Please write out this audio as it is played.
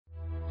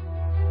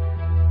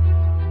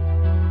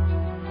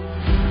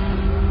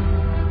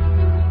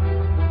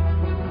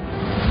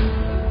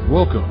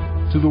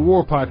Welcome to the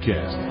War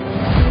Podcast.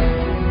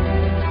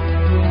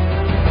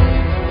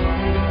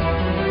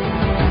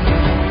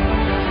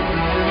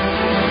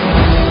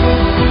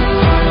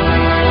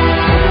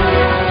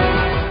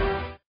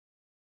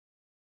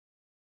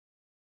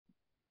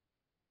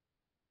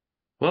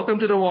 Welcome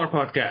to the War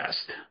Podcast.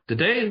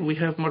 Today we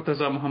have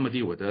Murtaza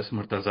Mohammadi with us.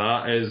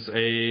 Murtaza is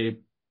a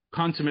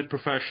consummate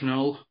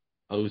professional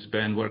who's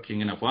been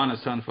working in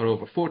Afghanistan for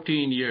over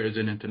 14 years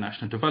in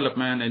international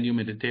development and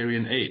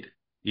humanitarian aid.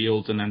 He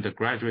holds an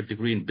undergraduate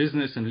degree in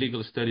business and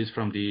legal studies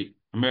from the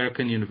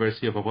American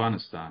University of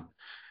Afghanistan.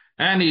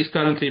 And he is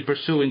currently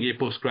pursuing a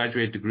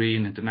postgraduate degree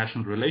in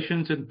international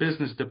relations and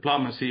business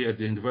diplomacy at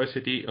the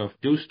University of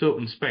Deusto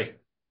in Spain.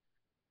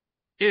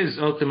 His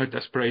ultimate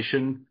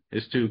aspiration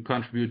is to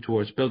contribute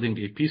towards building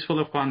a peaceful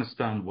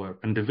Afghanistan where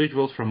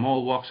individuals from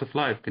all walks of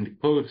life can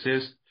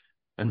coexist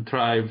and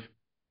thrive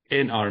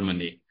in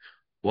harmony.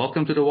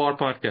 Welcome to the War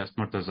Podcast,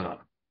 Murtaza.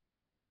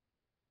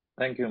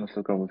 Thank you,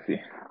 Mr.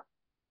 Kabusi.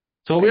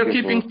 So we are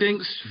keeping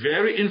things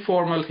very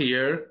informal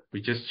here.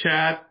 We just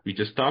chat, we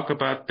just talk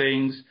about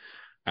things,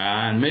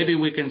 and maybe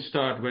we can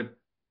start with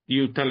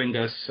you telling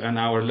us and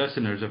our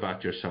listeners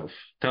about yourself.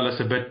 Tell us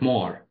a bit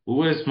more.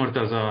 Who is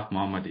Murtaza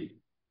Mohammadi?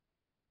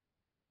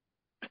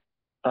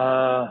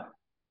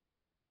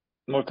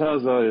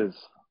 Murtaza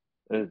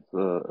is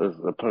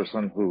a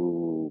person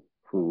who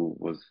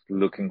was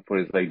looking for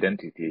his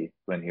identity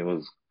when he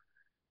was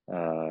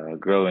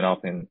growing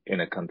up in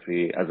a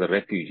country as a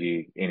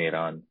refugee in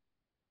Iran.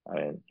 I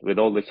mean, with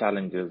all the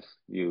challenges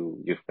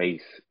you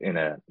face in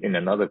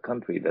another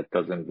country that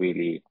doesn't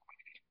really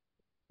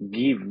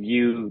give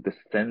you the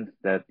sense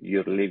that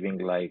you're living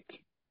like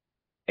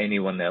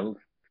anyone else,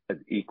 as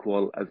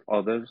equal as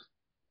others,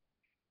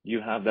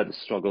 you have that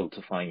struggle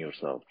to find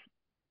yourself.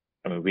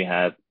 I mean, we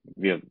have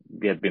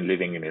been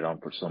living in Iran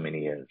for so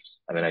many years.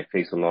 I mean, I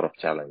face a lot of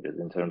challenges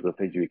in terms of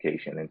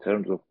education, in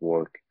terms of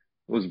work.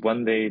 It was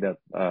one day that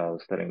I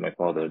was telling my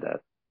father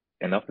that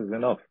enough is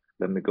enough.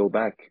 Let me go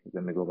back.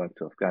 Let me go back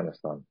to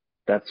Afghanistan.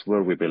 That's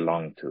where we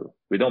belong to.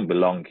 We don't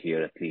belong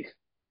here, at least.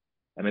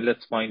 I mean,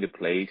 let's find a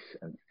place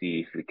and see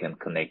if we can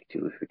connect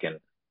to, if we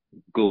can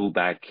go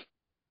back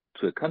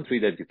to a country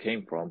that you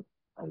came from,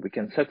 and we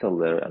can settle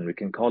there and we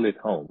can call it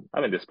home.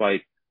 I mean,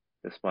 despite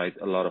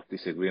a lot of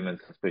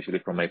disagreements, especially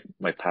from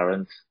my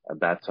parents at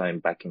that time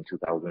back in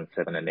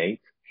 2007 and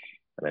 8,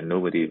 I mean,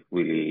 nobody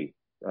really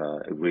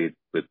agreed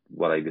with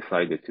what I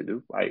decided to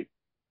do. I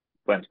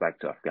went back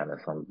to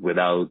Afghanistan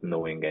without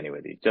knowing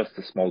anybody, just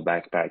a small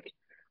backpack,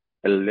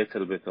 a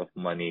little bit of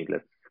money,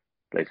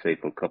 let's say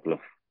for a couple of,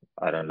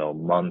 I don't know,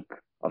 month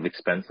of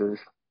expenses,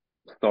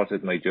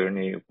 started my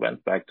journey,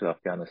 went back to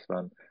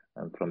Afghanistan,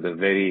 and from the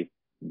very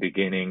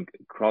beginning,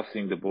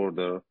 crossing the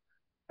border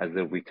as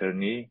a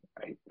returnee,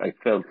 I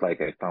felt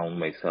like I found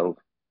myself,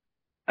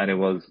 and it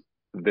was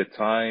the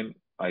time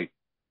I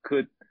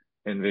could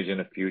envision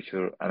a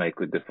future and I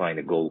could define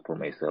a goal for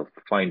myself,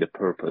 find a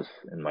purpose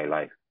in my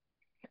life.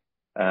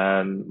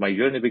 And my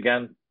journey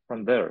began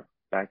from there,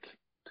 back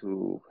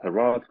to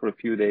Herat for a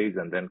few days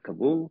and then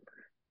Kabul.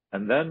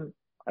 And then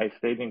I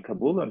stayed in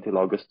Kabul until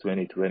August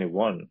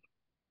 2021,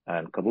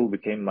 and Kabul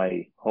became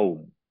my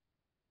home.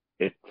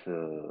 I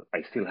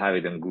still have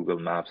it in Google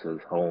Maps as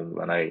home.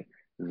 When I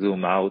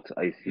zoom out,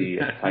 I see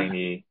a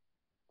tiny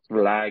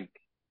flag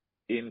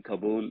in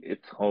Kabul.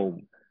 It's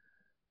home.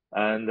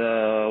 And,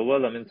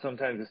 well, I mean,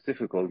 sometimes it's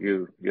difficult.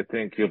 You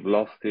think you've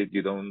lost it.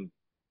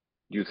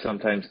 You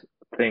sometimes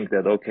think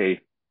that, okay,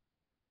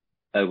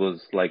 I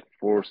was like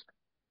forced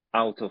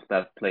out of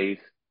that place.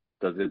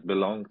 Does it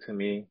belong to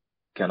me?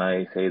 Can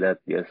I say that,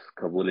 yes,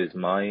 Kabul is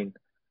mine?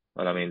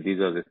 Well, I mean, these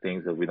are the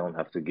things that we don't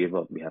have to give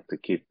up. We have to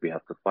keep, we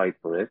have to fight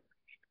for it.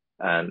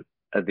 And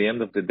at the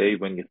end of the day,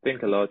 when you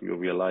think a lot, you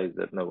realize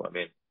that, no, I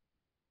mean,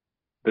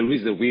 there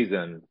is a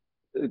reason.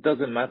 It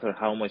doesn't matter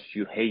how much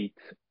you hate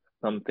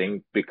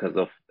something because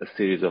of a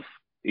series of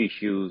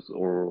issues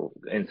or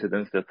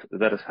incidents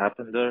that has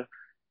happened there.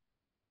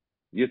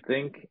 You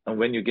think, and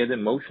when you get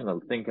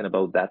emotional thinking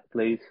about that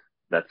place,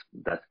 that's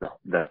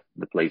the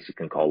place you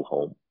can call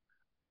home.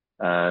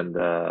 And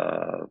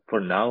for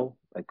now,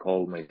 I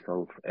call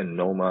myself a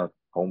nomad,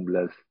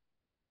 homeless,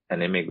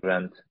 an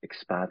immigrant,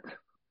 expat,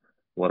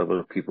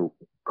 whatever people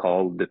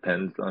call,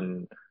 depends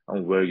on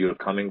where you're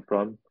coming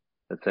from.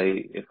 Let's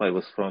say if I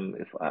was from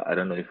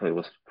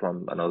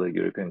another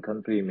European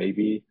country,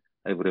 maybe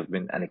I would have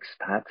been an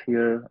expat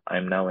here.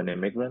 I'm now an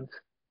immigrant.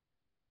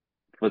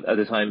 But at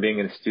the time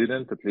being a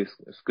student, at least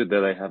it's good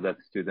that I have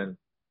that student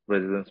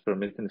residence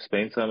permit in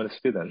Spain, so I'm a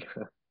student.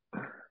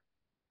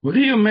 What do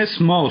you miss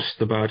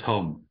most about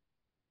home?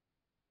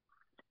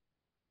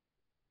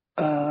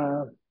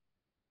 To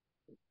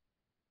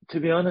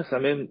be honest, I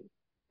mean,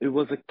 it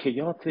was a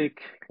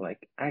chaotic,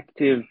 like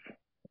active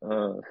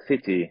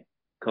city.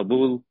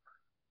 Kabul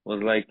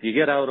was like, you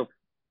get out of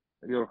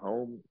your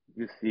home,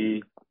 you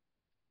see,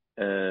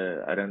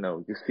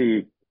 you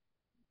see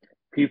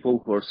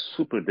people who are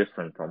super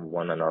different from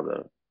one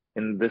another.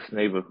 In this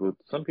neighborhood,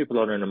 some people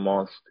are in a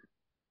mosque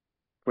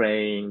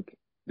praying,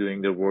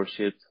 doing their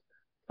worships.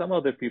 some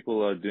other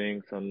people are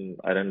doing some,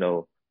 I don't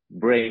know,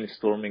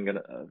 brainstorming and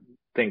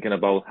thinking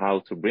about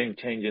how to bring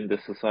change in the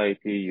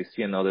society. You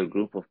see another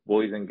group of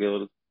boys and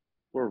girls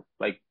who are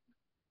like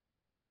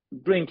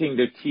drinking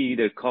their tea,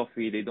 their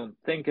coffee. They don't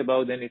think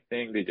about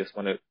anything. They just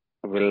want to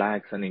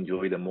relax and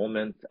enjoy the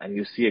moment. And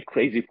you see a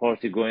crazy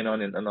party going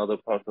on in another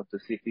part of the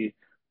city.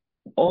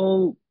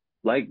 All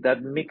like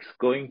that mix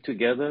going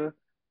together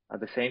at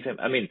the same time.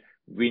 I mean,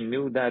 we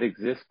knew that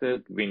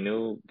existed. We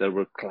knew there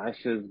were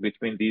clashes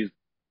between these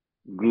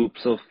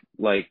groups of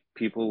like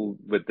people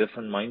with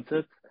different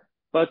mindsets,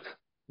 but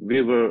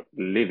we were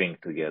living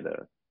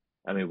together.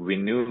 I mean, we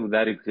knew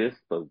that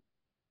exists, but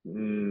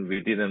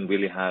we didn't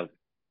really have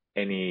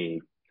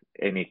any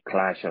any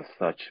clash as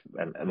such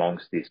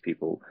amongst these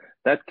people.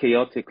 That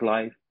chaotic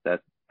life,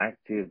 that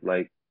active,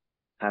 like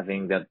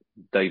having that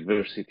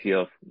diversity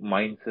of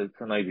mindsets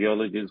and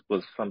ideologies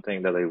was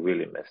something that I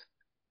really missed.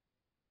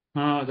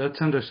 Oh, that's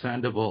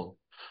understandable.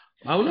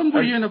 How long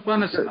were And you in ju-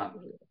 Afghanistan?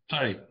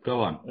 Sorry,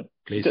 go on,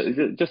 please.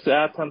 just to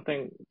add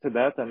something to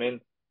that, I mean,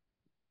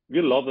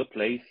 you love a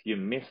place, you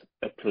miss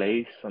a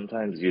place.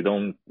 Sometimes you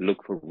don't look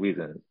for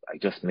reasons. I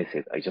just miss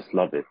it. I just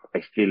love it.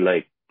 I feel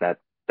like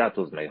that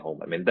was my home.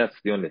 I mean, that's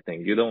the only thing.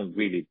 You don't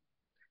really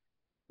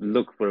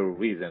look for a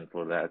reason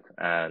for that.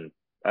 And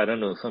I don't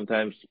know,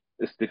 sometimes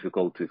it's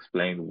difficult to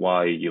explain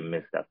why you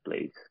miss that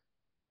place.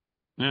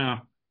 Yeah,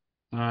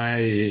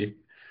 I.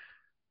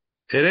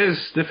 It is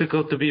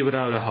difficult to be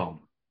without a home.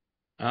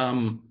 Um,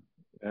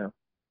 Yeah.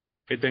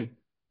 I think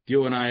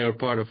you and I are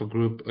part of a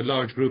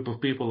large group of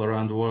people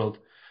around the world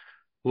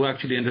who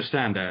actually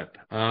understand that.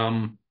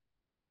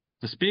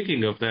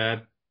 Speaking of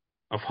that,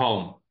 of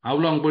home, how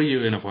long were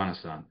you in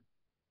Afghanistan?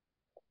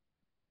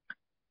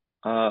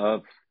 Uh,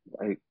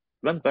 I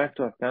went back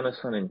to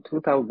Afghanistan in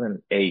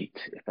 2008,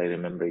 if I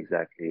remember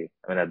exactly.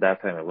 I mean, at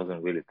that time, I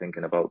wasn't really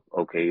thinking about,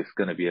 okay, it's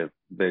going to be a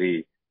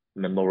very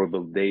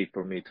memorable day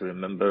for me to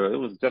remember. It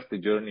was just a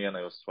journey and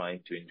I was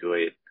trying to enjoy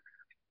it.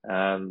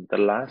 And the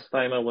last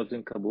time I was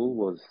in Kabul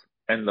was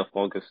end of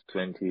August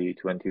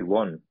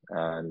 2021.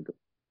 And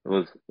it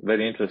was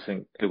very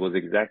interesting. It was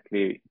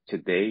exactly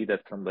today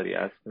that somebody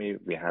asked me.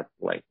 We had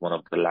like one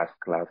of the last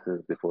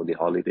classes before the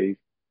holidays.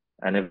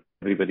 And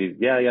everybody's,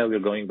 yeah, we're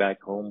going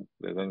back home.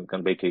 We're going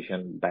on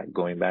vacation,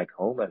 going back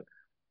home.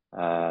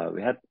 And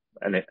we had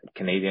a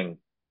Canadian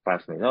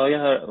classmate. Oh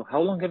yeah,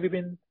 how long have you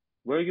been?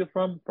 Where are you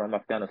from? From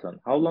Afghanistan.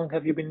 How long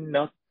have you been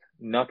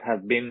not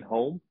have been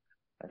home?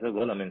 I said,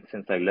 well, I mean,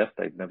 since I left,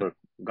 I've never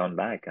gone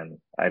back, and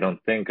I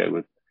don't think I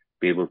would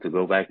be able to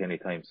go back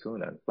anytime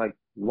soon. And it's like,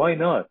 why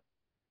not?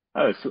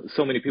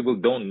 So many people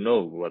don't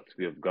know what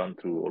we have gone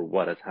through or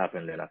what has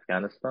happened in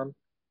Afghanistan.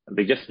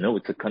 They just know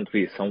it's a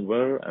country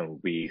somewhere, and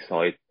we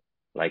saw it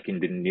like in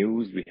the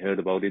news. We heard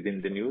about it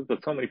in the news,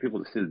 but so many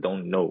people still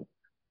don't know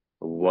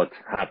what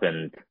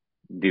happened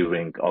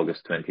during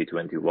August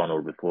 2021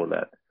 or before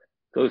that.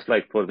 So it's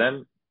like for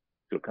them,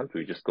 your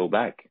country, just go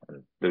back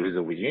and there is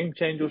a regime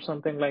change or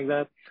something like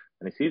that,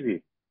 and it's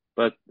easy.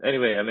 But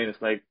anyway, I mean,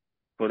 it's like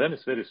for them,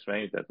 it's very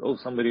strange that, oh,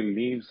 somebody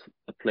leaves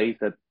a place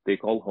that they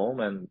call home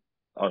and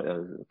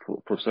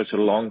for such a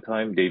long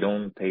time, they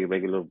don't pay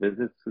regular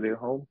visits to their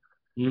home.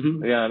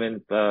 Hmm. Yeah, I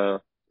mean,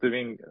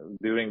 during,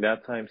 during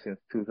that time since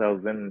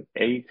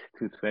 2008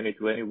 to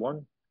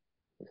 2021,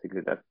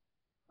 basically that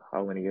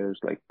how many years?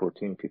 Like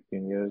 14,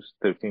 15 years,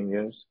 13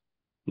 years.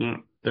 Yeah,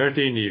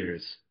 13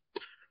 years.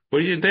 Were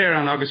you there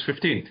on August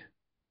 15th?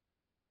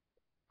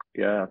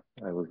 Yeah,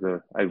 I was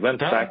there. I went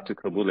back Tell,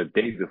 to Kabul a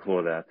day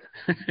before that.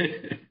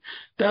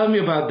 tell me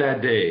about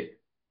that day.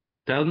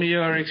 Tell me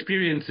your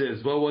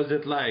experiences. What was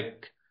it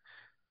like?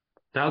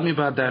 Tell me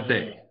about that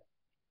day.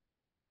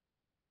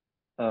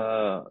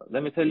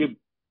 Let me tell you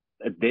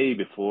a day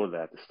before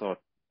that, start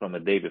from a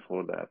day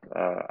before that.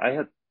 I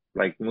had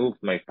like moved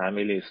my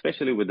family,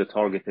 especially with the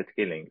targeted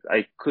killings.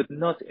 I could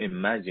not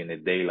imagine a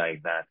day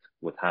like that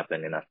would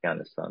happen in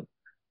Afghanistan.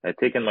 I'd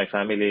taken my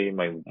family,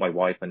 my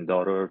wife and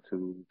daughter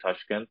to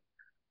Tashkent.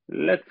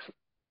 Let's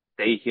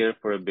stay here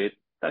for a bit.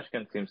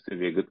 Tashkent seems to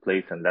be a good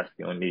place, and that's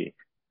the only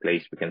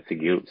place we can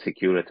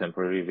secure a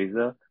temporary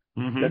visa.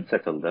 Hmm. Let's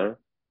settle there.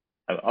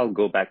 I'll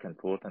go back and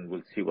forth, and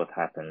we'll see what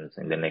happens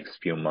in the next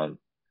few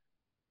months.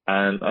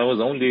 And I was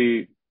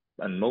only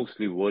and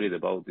mostly worried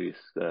about these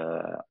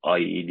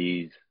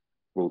IEDs,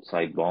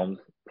 roadside bombs,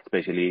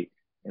 especially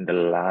in the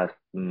last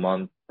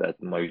month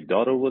that my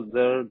daughter was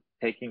there,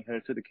 taking her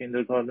to the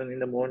kindergarten in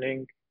the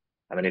morning.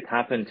 I mean, it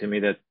happened to me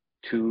that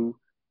two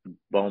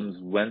bombs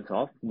went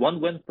off.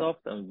 One went off,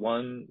 and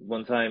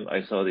one time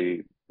I saw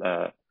the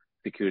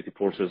security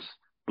forces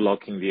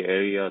blocking the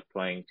area,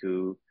 trying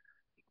to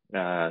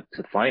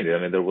find it. I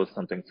mean, there was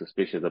something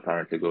suspicious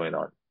apparently going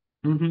on.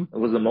 Hmm. It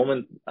was a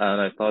moment,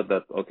 and I thought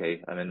that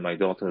okay, I mean, my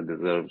daughter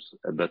deserves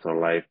a better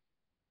life,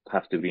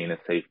 have to be in a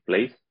safe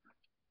place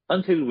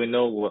until we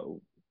know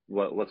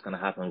what's going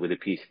to happen with the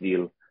peace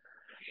deal.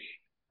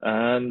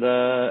 And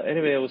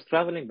anyway, I was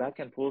traveling back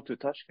and forth to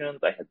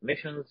Tashkent. I had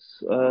missions,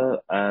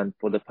 and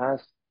for the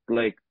past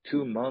like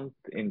 2 months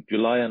in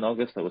July and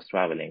August, I was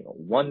traveling.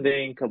 One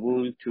day in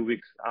Kabul, 2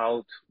 weeks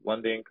out.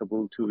 One day in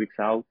Kabul, 2 weeks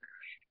out.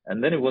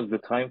 And then it was the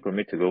time for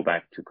me to go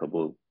back to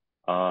Kabul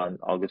on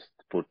August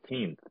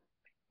 14th.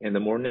 In the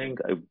morning,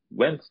 I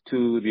went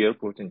to the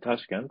airport in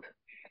Tashkent.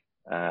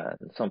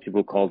 Some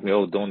people called me,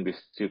 "Oh, don't be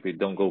stupid,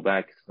 don't go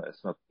back.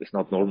 It's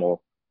not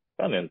normal."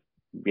 I mean,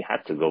 we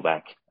had to go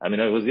back. I mean,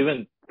 I was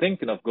even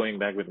thinking of going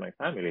back with my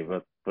family,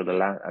 but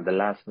at the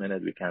last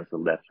minute, we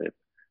canceled that trip.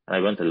 And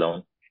I went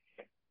alone.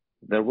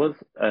 There was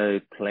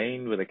a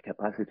plane with a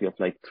capacity of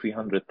like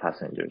 300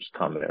 passengers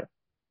come there.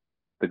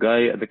 The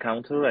guy at the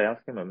counter, I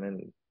asked him, I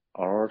mean,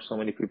 are so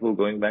many people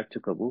going back to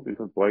Kabul?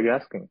 Because why are you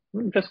asking?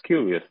 I'm just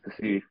curious to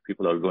see if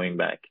people are going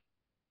back.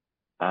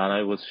 And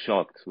I was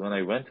shocked when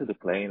I went to the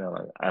plane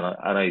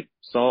and I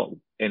saw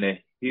in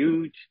a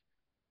huge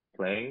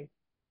plane,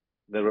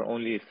 there were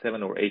only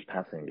 7 or 8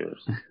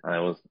 passengers. And I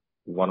was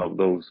one of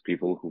those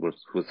people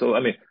so, I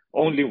mean,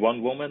 only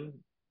one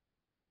woman,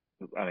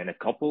 I mean, a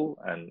couple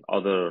and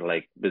other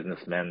like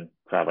businessmen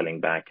traveling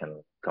back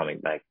and coming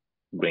back,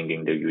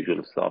 bringing their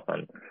usual stuff.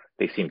 And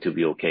they seem to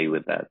be okay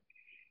with that.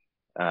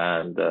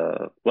 And,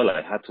 well,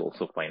 I had to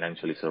also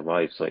financially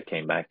survive. So I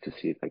came back to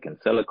see if I can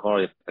sell a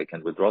car, if I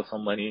can withdraw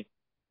some money.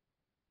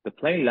 The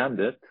plane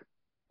landed,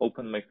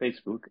 opened my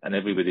Facebook, and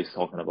everybody's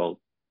talking about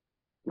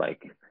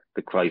like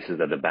the crisis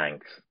at the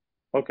banks.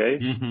 Okay,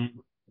 Mm-hmm.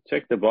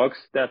 check the box.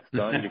 That's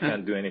done. You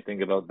can't do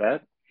anything about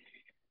that.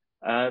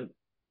 And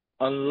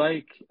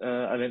unlike,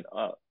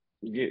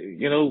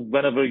 you know,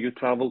 whenever you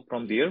travel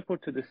from the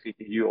airport to the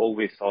city, you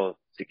always saw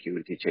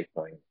security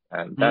checkpoint.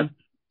 And that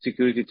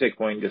security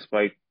checkpoint,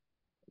 despite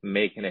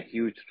making a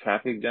huge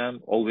traffic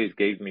jam, always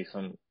gave me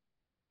some,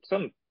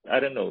 I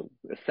don't know,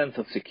 a sense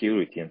of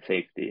security and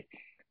safety.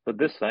 But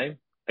this time,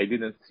 I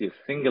didn't see a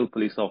single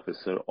police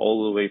officer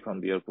all the way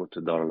from the airport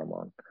to Dar es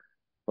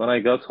When I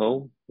got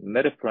home,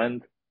 met a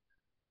friend,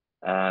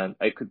 and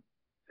I could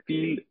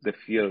feel the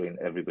fear in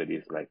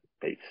everybody's like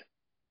face.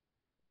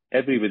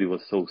 Everybody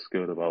was so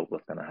scared about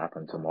what's going to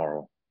happen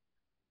tomorrow.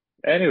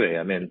 Anyway,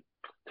 I mean,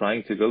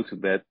 trying to go to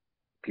bed,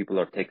 people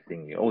are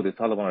texting me, "Oh, the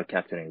Taliban are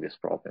capturing this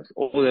province.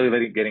 Oh,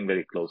 they're getting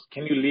very close.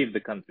 Can you leave the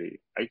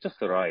country?" I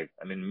just arrived.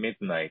 I mean,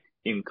 midnight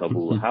in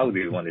Kabul. How do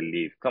you want to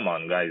leave? Come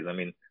on, guys. I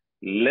mean,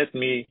 let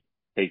me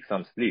take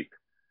some sleep.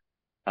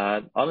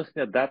 And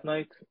honestly, at that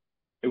night,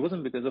 it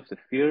wasn't because of the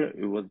fear.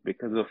 It was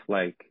because of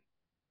like,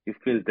 you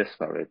feel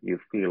desperate. You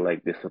feel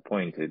like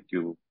disappointed.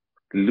 You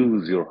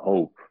lose your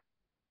hope.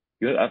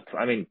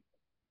 I mean,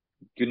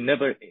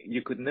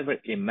 you could never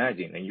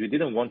imagine, and you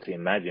didn't want to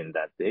imagine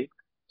that day.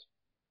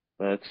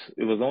 But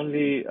it was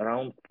only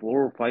around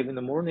 4 or 5 in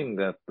the morning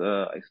that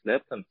I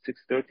slept, and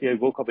 6:30 I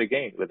woke up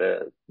again with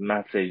a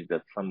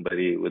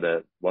with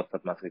a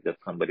WhatsApp message that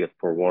somebody had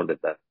forwarded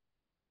that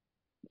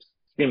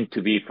seemed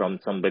to be from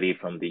somebody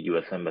from the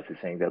U.S. Embassy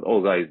saying that,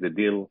 "Oh, guys, the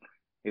deal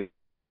is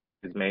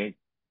made.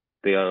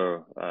 They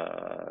are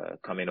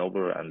coming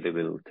over and they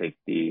will take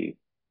the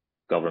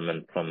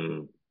government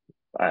from,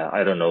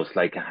 I don't know, it's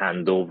like a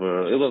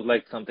handover." It was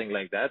like something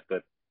like that,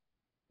 but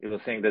it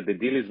was saying that the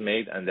deal is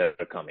made and they're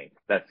coming.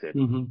 That's it.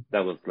 Mm-hmm.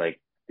 That was like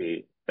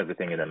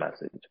everything in the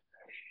message.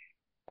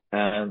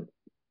 And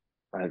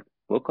I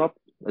woke up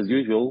as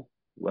usual,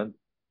 went,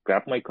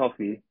 grabbed my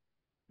coffee,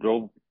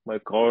 drove my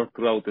car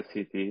throughout the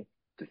city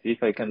to see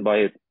if I can buy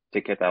a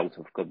ticket out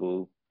of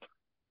Kabul,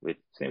 which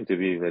seemed to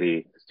be a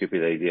very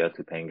stupid idea,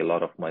 to paying a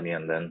lot of money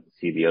and then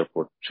see the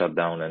airport shut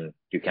down and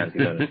you can't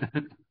even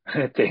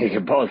take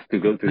a bus to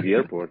go to the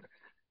airport.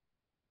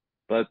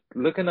 But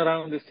looking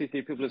around the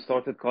city, people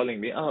started calling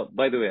me. Oh,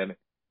 by the way, I mean,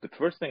 the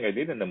first thing I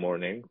did in the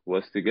morning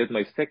was to get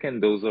my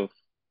second dose of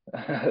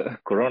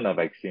corona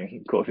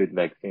vaccine, COVID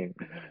vaccine.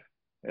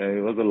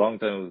 It was a long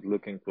time. I was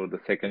looking for the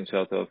second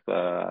shot of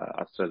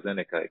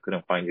AstraZeneca. I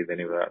couldn't find it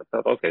anywhere. I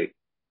thought, okay,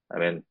 I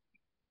mean,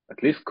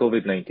 at least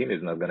COVID-19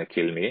 is not going to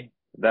kill me.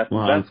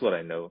 Wow. That's what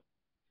I know.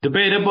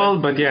 Debatable,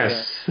 but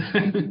yes.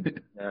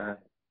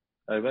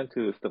 I went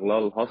to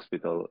Istiqlal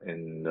Hospital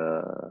in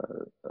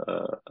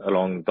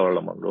along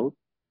Darlaman Road,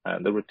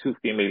 and there were 2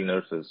 female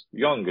nurses,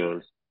 young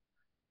girls,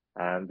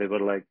 and they were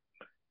like,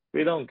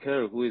 "We don't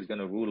care who is going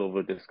to rule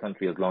over this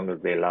country as long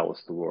as they allow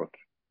us to work."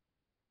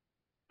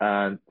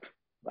 And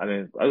I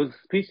mean, I was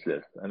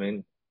speechless. I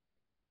mean,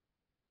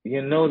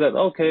 you know that,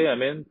 okay, I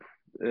mean,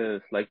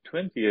 it's like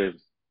 20 years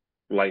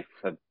life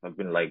have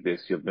been like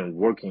this. You've been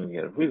working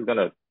here. Who's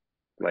gonna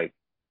like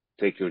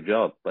take your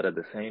job? But at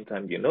the same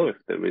time, you know, if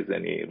there is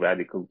any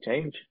radical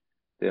change,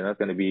 they're not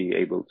going to be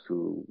able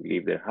to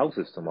leave their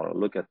houses tomorrow.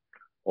 Look at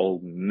all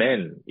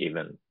men,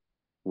 even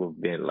who've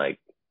been like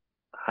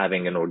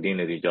having an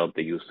ordinary job.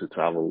 They used to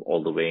travel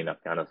all the way in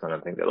Afghanistan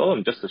and think that, "Oh,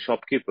 I'm just a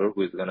shopkeeper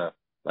who is going to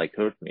like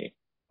hurt me."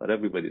 But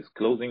everybody's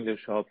closing their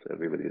shops.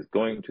 Everybody's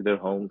going to their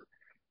homes.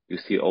 You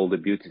see all the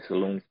beauty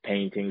salons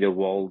painting their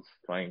walls,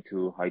 trying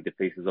to hide the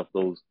faces of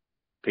those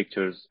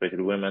pictures,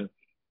 especially women.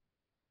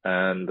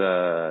 And,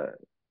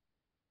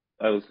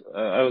 I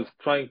was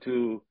trying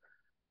to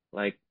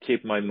like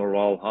keep my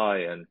morale high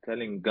and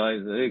telling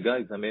guys, "Hey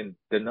guys, I mean,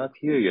 they're not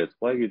here yet.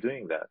 Why are you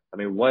doing that? I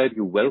mean, why are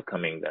you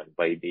welcoming them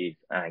by these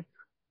acts?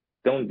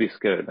 Don't be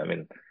scared. I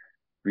mean,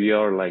 we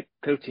are like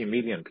 30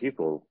 million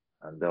people.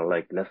 And there are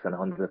like less than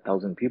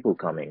 100,000 people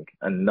coming,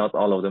 and not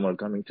all of them are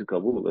coming to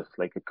Kabul. It's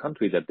like a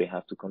country that they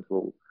have to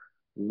control.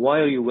 Why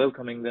are you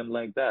welcoming them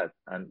like that?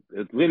 And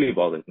it really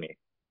bothered me.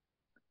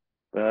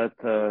 But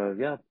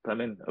yeah, I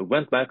mean, I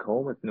went back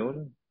home at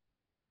noon,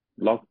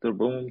 locked the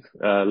rooms,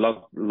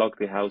 locked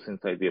the house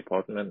inside the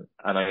apartment,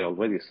 and I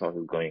already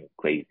started going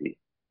crazy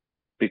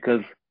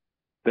because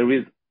there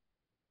is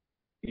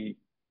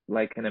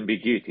like an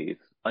ambiguity.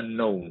 It's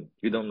unknown.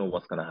 You don't know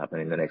what's going to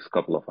happen in the next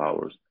couple of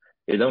hours.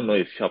 You don't know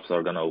if shops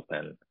are going to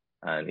open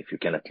and if you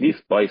can at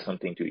least buy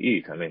something to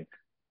eat. I mean,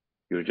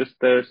 you're just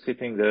there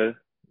sitting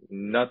there,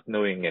 not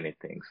knowing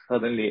anything.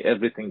 Suddenly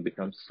everything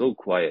becomes so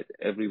quiet.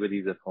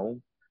 Everybody's at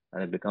home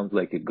and it becomes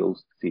like a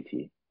ghost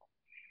city.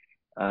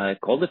 I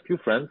called a few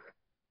friends.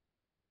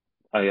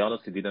 I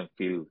honestly didn't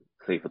feel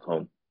safe at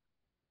home,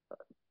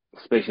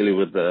 especially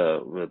with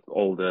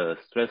all the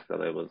stress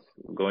that I was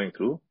going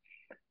through.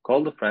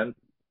 Called a friend,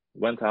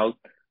 went out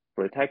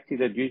for a taxi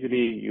that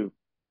usually you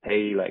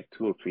pay like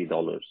 $2 or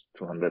 $3,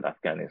 200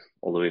 Afghanis,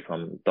 all the way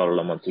from Dar es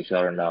Salaam to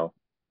Shahar now.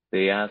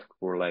 They ask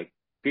for like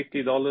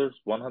 $50,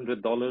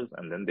 $100,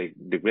 and then they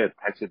get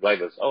taxi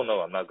drivers. Oh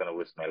no, I'm not gonna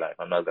risk my life.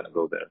 I'm not gonna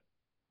go there.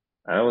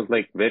 And I was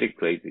like very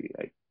crazy.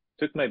 I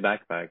took my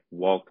backpack,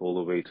 walked all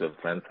the way to a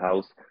friend's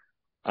house,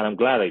 and I'm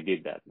glad I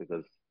did that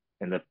because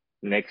in the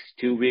next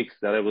 2 weeks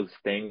that I was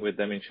staying with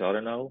them in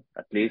Sharanau,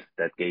 at least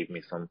that gave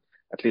me some,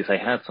 at least I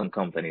had some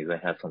companies, I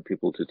had some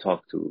people to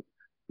talk to.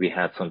 We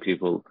had some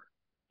people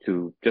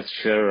to just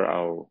share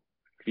our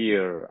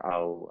fear,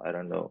 our, I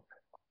don't know,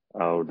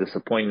 our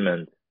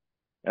disappointment.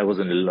 I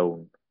wasn't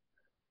alone,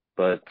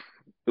 but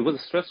it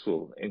was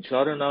stressful. In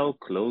Sharanau,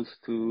 close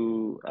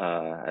to,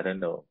 I don't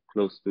know,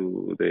 close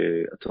to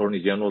the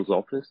Attorney General's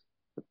office.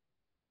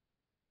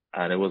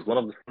 And it was one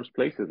of the first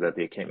places that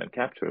they came and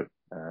captured.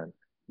 And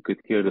you could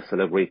hear the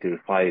celebratory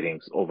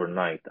firings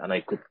overnight, and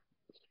I could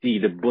see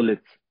the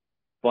bullets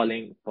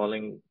falling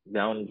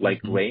down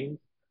like Mm-hmm. rain.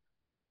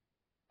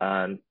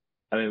 And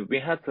I mean, we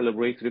had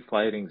celebratory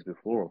firings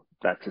before.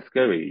 That's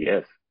scary,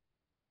 yes.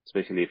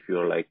 Especially if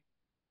you're like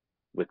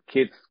with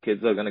kids.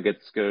 Kids are gonna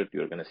get scared.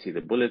 You're gonna see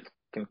the bullets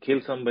can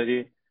kill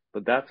somebody.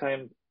 But that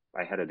time,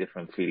 I had a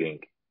different feeling.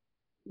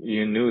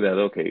 You knew that,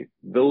 okay,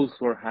 those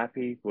who are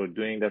happy, who are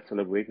doing that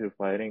celebratory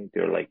firing,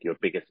 they're like your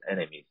biggest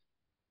enemies.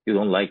 You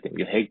don't like them,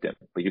 you hate them,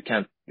 but you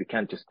can't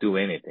just do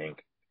anything.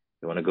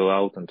 You want to go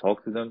out and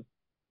talk to them?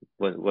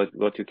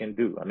 What you can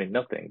do? I mean,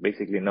 nothing,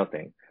 basically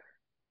nothing.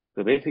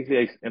 So basically,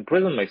 I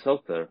imprisoned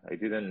myself there. I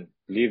didn't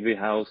leave the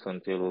house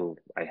until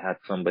I had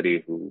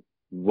somebody who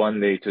one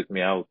day took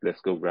me out.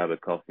 Let's go grab a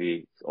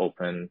coffee. It's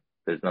open.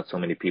 There's not so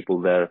many people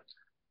there.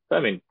 So,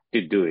 I mean,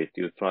 you do it.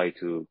 You try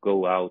to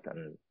go out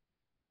and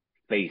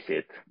face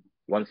it.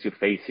 Once you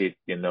face it,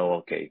 you know,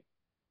 okay,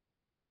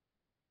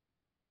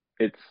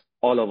 it's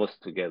all of us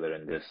together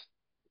in this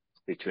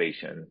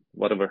situation.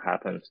 Whatever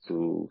happens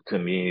to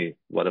me,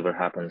 whatever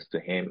happens to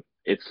him,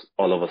 it's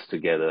all of us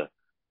together.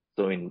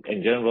 So in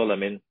general, I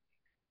mean,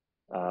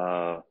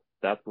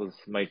 that was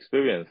my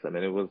experience. I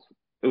mean,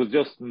 it was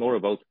just more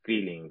about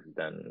feelings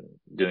than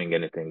doing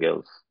anything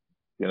else.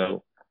 You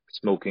know,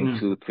 smoking Mm.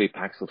 2, 3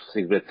 packs of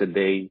cigarettes a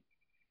day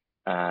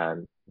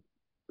and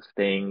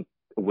staying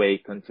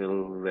awake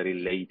until very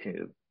late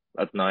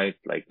at night.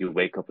 Like you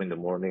wake up in the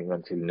morning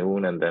until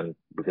noon, and then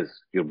because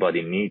your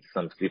body needs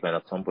some sleep, and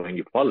at some point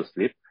you fall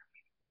asleep.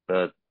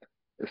 But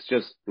it's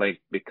just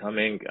like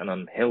becoming an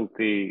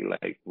unhealthy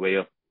like way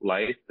of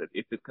life that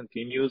if it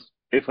continues,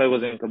 if I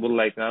was in Kabul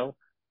right now,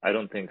 I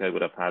don't think I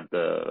would have had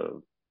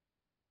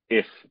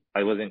if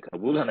I was in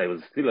Kabul and I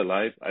was still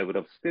alive, I would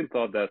have still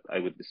thought that I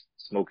would be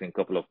smoking a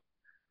couple of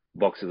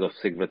boxes of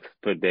cigarettes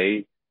per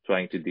day,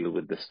 trying to deal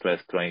with the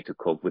stress, trying to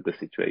cope with the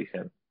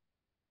situation.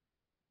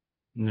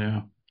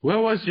 Yeah. Where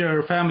was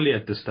your family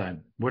at this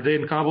time? Were they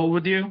in Kabul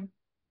with you?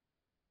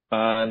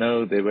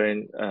 No, they were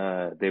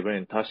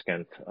in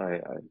Tashkent.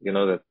 You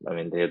know that, I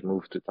mean, they had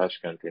moved to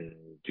Tashkent in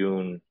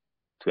June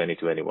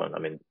 2021. I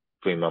mean,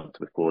 3 months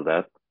before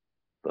that.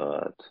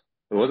 But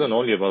it wasn't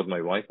only about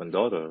my wife and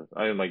daughter.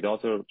 My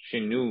daughter, she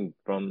knew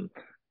from,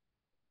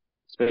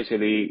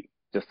 especially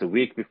just a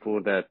week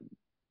before that,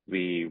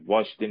 we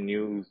watched the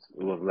news.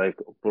 It was like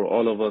for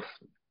all of us,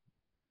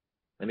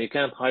 and you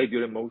can't hide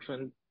your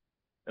emotions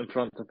in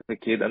front of the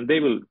kid, and they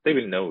will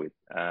know it.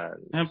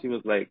 And Yep. she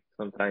was like,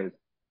 sometimes,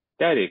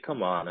 Daddy,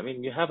 come on. I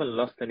mean, you haven't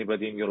lost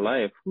anybody in your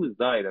life. Who's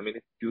died? I mean,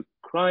 if you're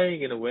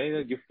crying in a way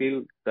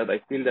that I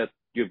feel that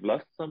you've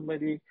lost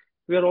somebody,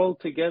 we are all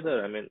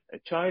together. I mean, a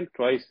child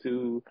tries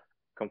to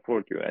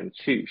comfort you, and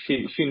she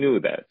knew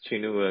that. She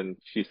knew, and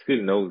she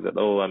still knows that.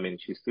 Oh, I mean,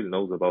 she still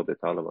knows about the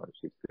Taliban.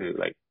 She still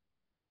like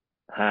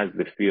has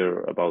the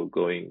fear about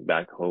going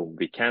back home.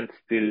 We can't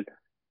still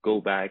go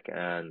back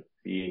and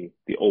see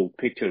the old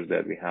pictures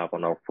that we have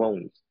on our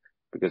phones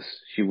because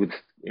she would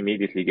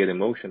immediately get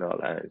emotional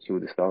and she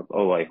would start,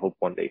 oh, I hope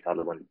one day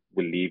Taliban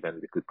will leave and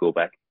we could go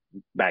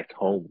back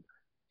home.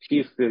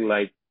 She's still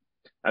like,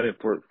 I mean,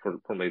 for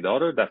my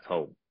daughter, that's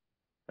home.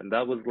 And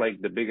that was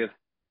like the biggest,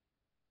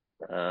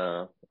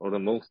 or the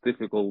most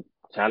difficult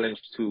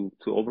challenge to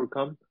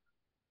overcome.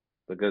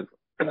 because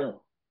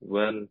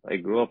when I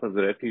grew up as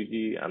a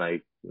refugee and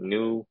I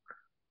knew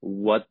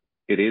what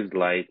it is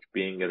like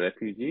being a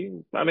refugee,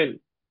 I mean,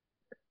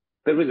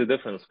 there is a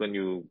difference when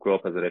you grow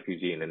up as a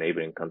refugee in a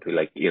neighboring country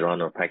like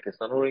Iran or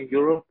Pakistan or in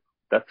Europe.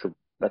 That's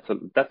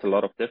a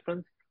lot of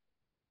difference,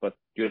 but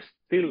you're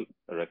still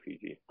a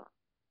refugee.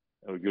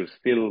 Or you're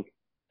still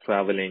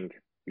traveling,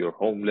 you're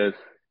homeless,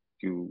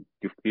 you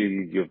feel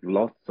you've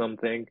lost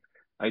something.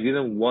 I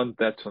didn't want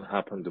that to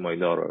happen to my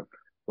daughter.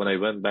 When I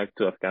went back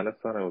to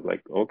Afghanistan, I was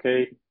like,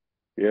 okay,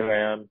 here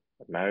I am,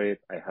 I'm married,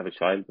 I have a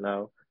child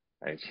now,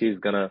 and she's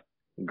gonna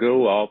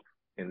grow up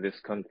in this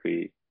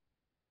country.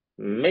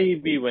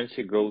 Maybe when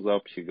she grows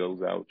up, she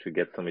goes out to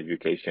get some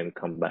education,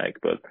 come back,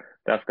 but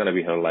that's gonna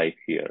be her life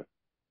here.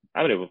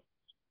 I mean,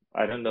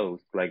 I don't know,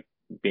 it's like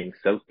being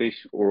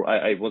selfish, or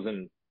I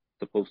wasn't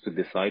supposed to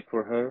decide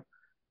for her.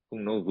 Who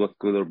knows what's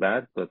good or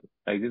bad, but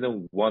I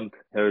didn't want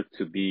her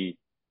to be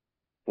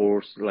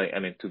forced, like, I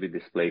mean, to be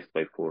displaced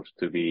by force,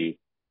 to be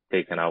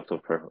taken out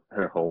of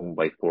her home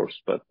by force.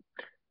 But,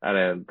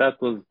 and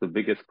that was the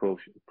biggest,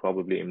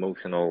 probably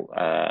emotional,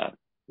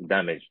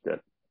 damage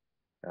that,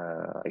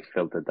 I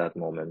felt at that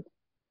moment.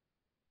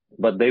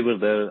 But they were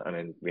there. I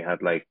mean, we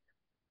had like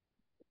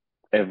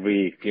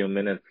every few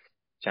minutes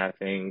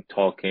chatting,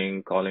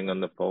 talking, calling on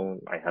the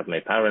phone. I had my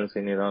parents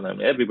in Iran. I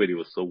mean, everybody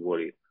was so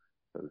worried.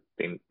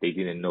 They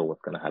didn't know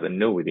what's going to happen.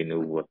 Nobody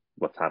knew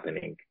what's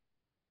happening.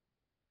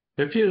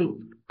 If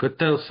you could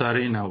tell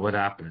Sarina what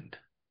happened,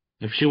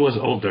 if she was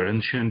older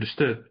and she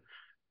understood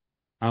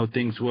how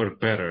things work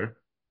better,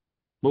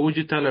 what would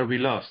you tell her we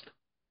lost?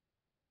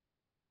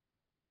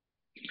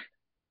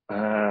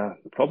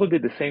 Probably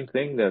the same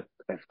thing that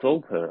I've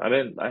told her. I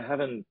mean, I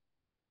haven't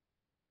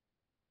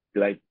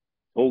like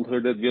told her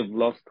that we've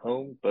lost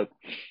home, but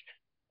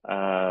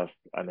I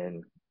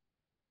mean,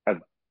 at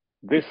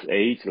this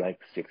age, like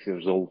 6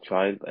 years old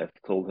child, I've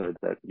told her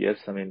that yes,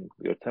 I mean,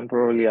 we're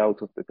temporarily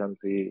out of the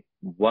country.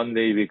 One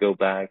day we go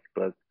back,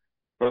 but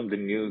from the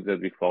news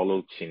that we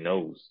followed, she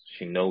knows.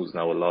 She knows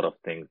now a lot of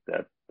things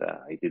that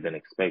I didn't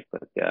expect.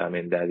 But yeah, I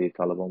mean, Daddy,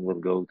 Taliban will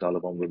go.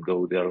 Taliban will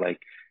go. They're like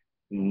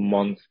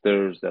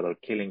monsters that are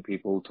killing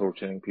people,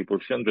 torturing people.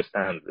 She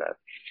understands that.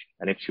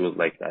 And if she was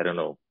like, I don't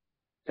know,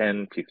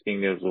 10, 15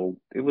 years old,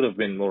 it would have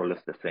been more or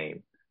less the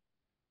same.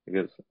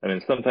 Because, I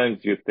mean,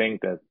 sometimes you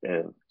think that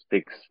a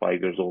 6,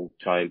 5 years old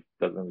child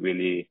doesn't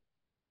really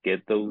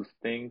get those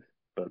things,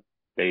 but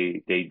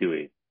they do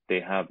it. They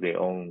have their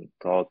own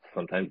thoughts.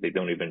 Sometimes they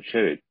don't even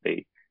share it.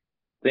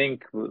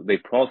 Think, they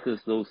process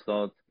those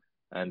thoughts,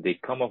 and they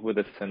come up with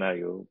a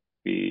scenario.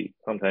 We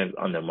sometimes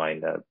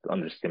undermine that,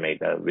 underestimate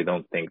that. We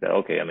don't think that,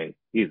 okay, I mean,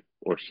 he's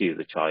or she is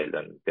a child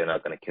and they're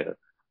not going to care,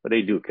 but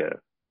they do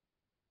care.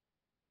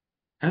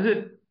 Has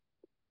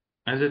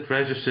it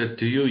registered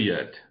to you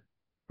yet,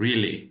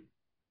 really,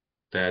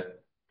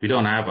 that we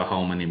don't have a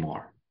home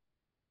anymore?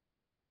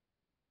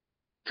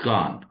 It's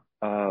gone.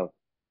 Uh,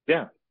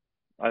 yeah,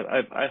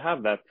 I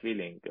have that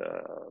feeling,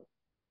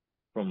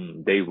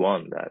 from day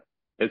one that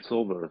it's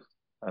over.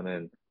 I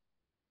mean,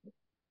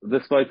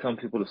 despite some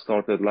people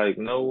started like,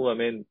 no, I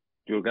mean,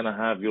 you're gonna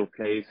have your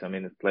place. I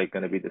mean, it's like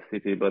gonna be the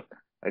city, but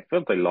I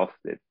felt I lost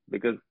it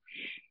because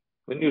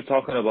when you're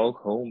talking about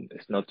home,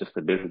 it's not just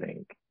a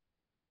building.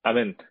 I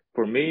mean,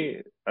 for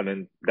me, I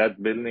mean,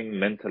 that building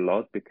meant a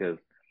lot because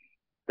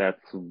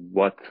that's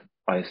what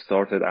I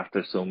started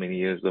after so many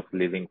years of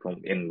living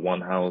from in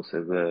one house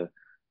as a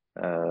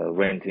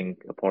renting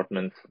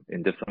apartments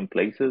in different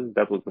places.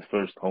 That was the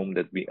first home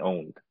that we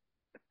owned,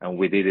 and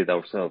we did it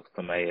ourselves.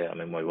 So I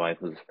mean, my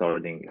wife was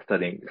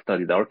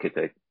studied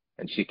architect,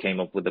 and she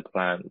came up with a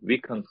plan. We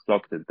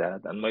constructed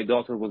that, and my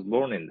daughter was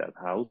born in that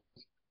house,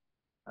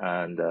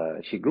 and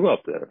she grew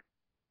up there.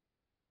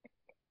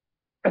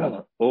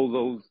 All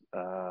those,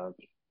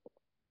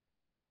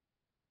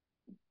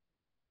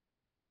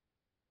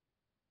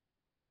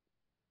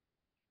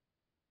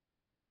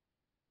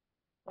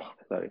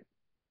 sorry,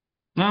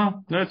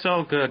 No, that's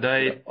all good.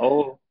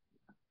 all,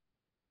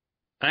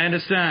 I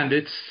understand.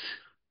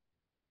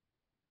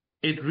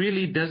 It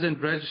really doesn't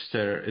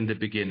register in the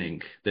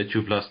beginning that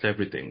you've lost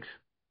everything.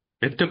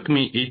 It took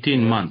me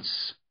 18 yeah,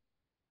 months.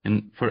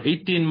 And for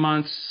 18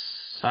 months,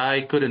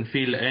 I couldn't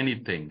feel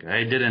anything.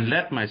 I didn't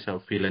let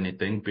myself feel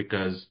anything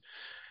because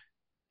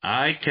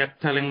I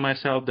kept telling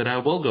myself that I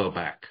will go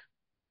back,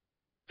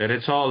 that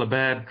it's all a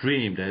bad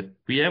dream, that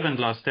we haven't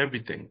lost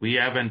everything. We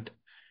haven't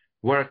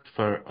worked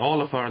for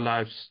all of our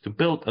lives to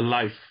build a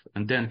life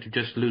and then to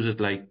just lose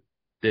it like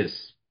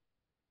this.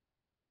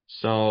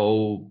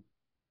 So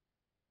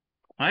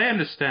I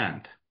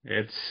understand.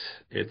 It's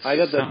I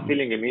got that some.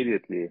 feeling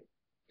immediately.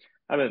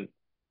 I mean,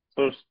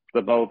 first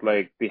about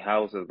like the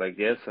houses, like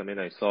yes, I mean,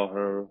 I saw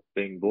her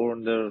being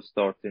born there,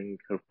 starting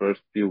her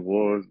first few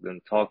words,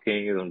 and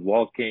talking and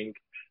walking.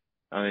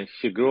 I mean,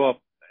 she grew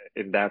up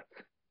in that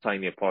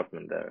tiny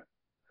apartment there.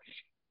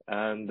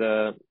 And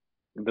the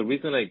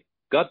reason I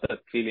got that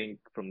feeling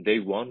from day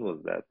one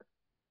was that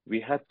we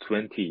had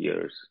 20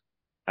 years.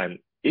 And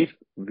if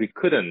we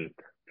couldn't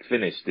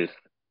finish this,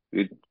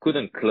 we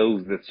couldn't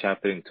close this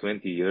chapter in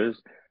 20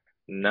 years,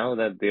 now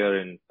that they are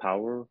in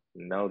power,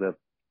 now that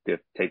they've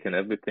taken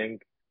everything,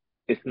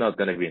 it's not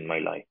going to be in my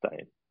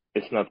lifetime.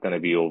 It's not going to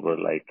be over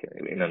like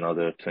in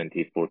another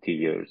 20, 40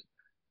 years.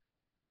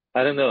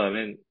 I don't know. I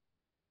mean,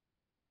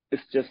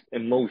 it's just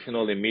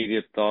emotional,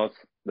 immediate thoughts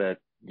that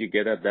you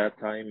get at that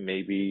time.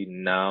 Maybe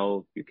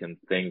now you can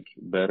think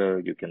better,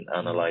 you can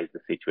analyze the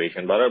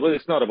situation better, but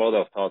it's not about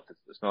our thoughts.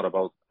 It's not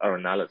about our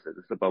analysis.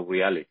 It's about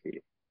reality.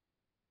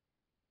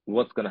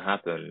 What's going to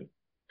happen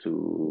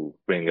to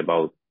bring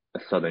about a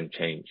sudden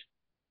change?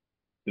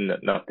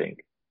 Nothing.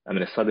 I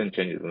mean, a sudden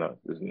change is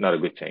not a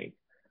good change.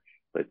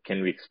 But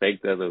can we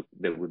expect that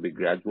there will be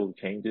gradual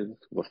changes?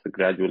 What's the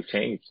gradual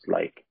change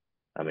like?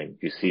 I mean,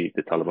 you see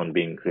the Taliban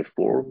being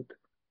reformed.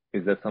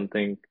 Is that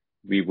something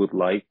we would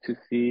like to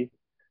see?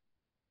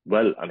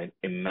 Well, I mean,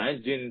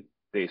 imagine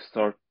they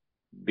start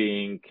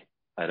being,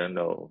 I don't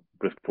know,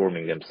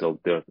 reforming themselves.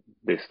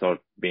 They start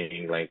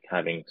being like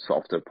having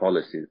softer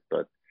policies.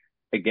 But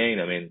again,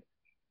 I mean,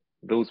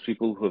 those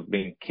people who have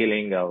been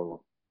killing our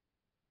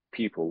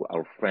people,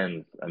 our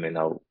friends, I mean,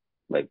 our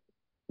like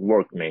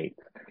workmates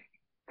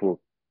for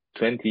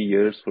 20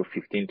 years, for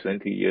 15,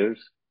 20 years.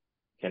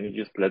 Can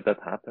you just let that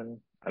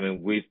happen? I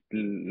mean,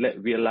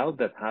 we allowed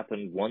that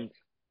happen once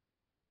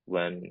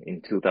when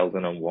in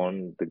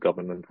 2001 the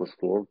government was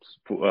formed.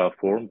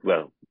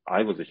 Well,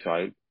 I was a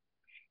child.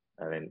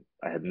 I mean,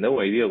 I had no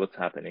idea what's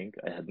happening.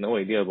 I had no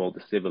idea about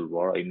the civil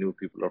war. I knew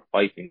people are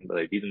fighting, but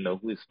I didn't know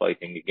who is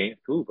fighting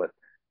against who. But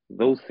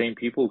those same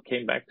people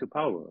came back to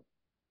power,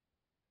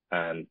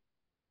 and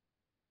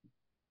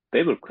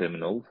they were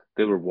criminals.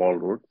 They were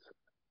warlords,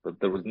 but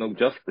there was no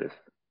justice.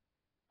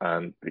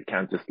 And we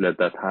can't just let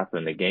that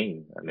happen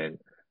again. I mean,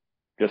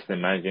 just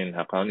imagine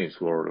Haqqanis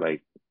were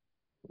like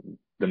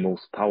the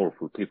most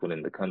powerful people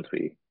in the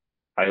country.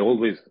 I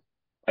always,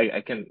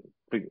 I can,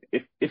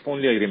 if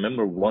only I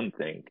remember one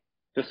thing,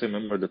 just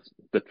remember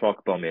the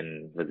truck bomb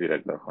in Wazir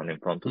Akbar Khan in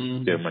front of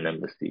the German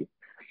embassy.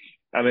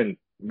 I mean,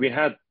 we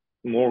had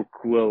more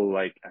cruel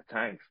like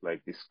attacks,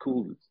 like the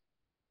schools,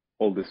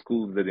 all the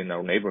schools that in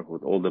our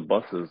neighborhood, all the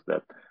buses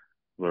that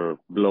were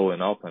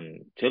blowing up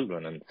and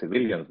children and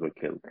civilians were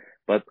killed.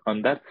 But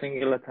on that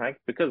single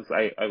attack, because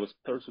I was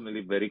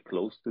personally very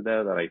close to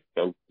that, and I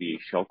felt the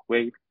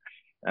shockwave.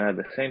 And at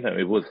the same time,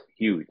 it was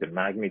huge. The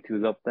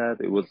magnitude of that,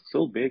 it was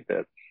so big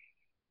that,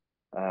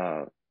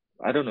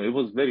 I don't know, it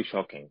was very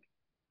shocking.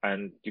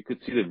 And you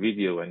could see the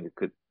video and you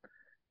could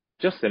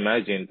just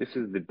imagine this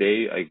is the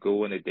day I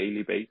go on a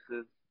daily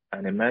basis,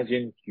 and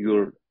imagine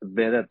you're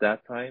there at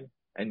that time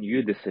and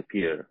you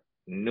disappear.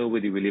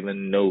 Nobody will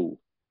even know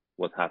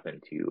what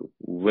happened to you.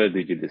 Where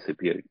did you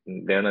disappear?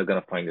 They're not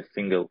gonna find a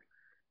single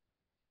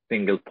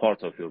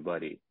part of your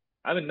body.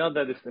 I mean, not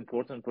that it's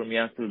important for me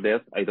after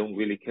death. I don't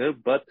really care,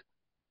 but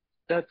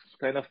that's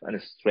kind of a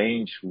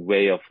strange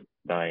way of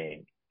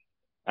dying.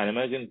 And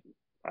imagine,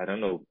 I don't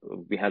know,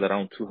 we had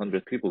around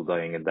 200 people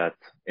dying in that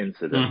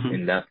incident,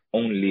 in that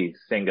only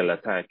single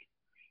attack.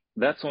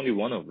 That's only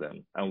one of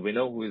them. And we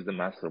know who is the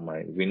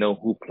mastermind. We know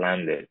who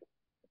planned it.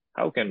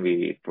 How can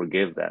we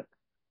forgive that?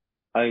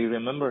 I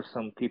remember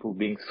some people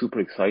being super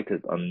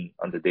excited on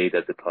the day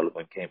that the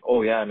Taliban came.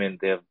 Oh yeah, I mean,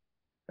 they have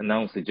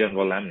announced a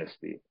general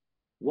amnesty.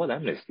 What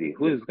amnesty?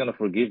 Who's gonna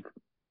forgive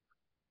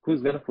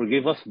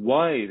us?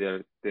 Why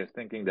they're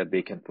thinking that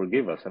they can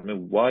forgive us? I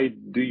mean, why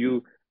do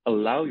you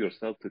allow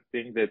yourself to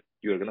think that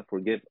you're gonna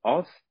forgive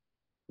us?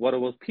 What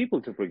about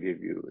people to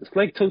forgive you? It's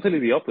like totally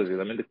the opposite.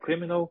 I mean, the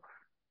criminal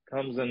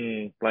comes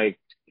and like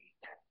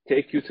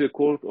take you to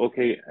court,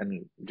 okay,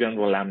 and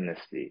general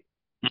amnesty.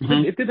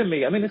 It didn't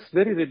make. I mean, it's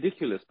very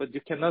ridiculous, but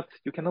you cannot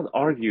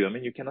argue. I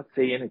mean, you cannot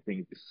say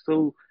anything. It's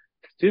so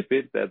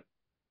stupid that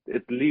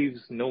it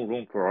leaves no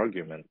room for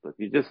argument. But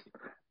you just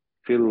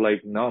feel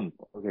like numb.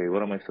 Okay,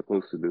 what am I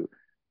supposed to do?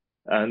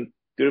 And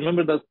do you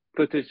remember that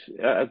footage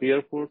at the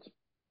airport?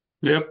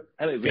 Yep.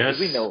 I mean, Yes.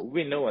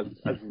 we know as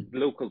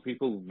local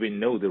people, we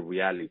know the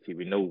reality.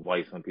 We know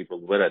why some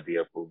people were at the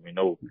airport. We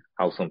know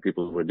how some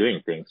people were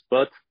doing things,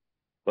 but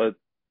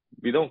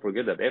we don't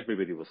forget that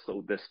everybody was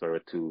so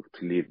desperate to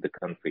leave the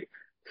country.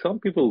 Some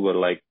people were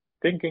like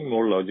thinking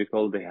more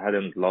logical. They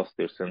hadn't lost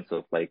their sense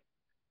of like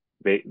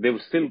they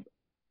were still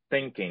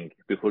thinking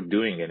before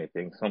doing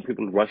anything. Some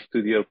people rushed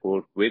to the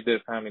airport with their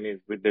families,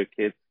 with their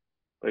kids.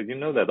 But you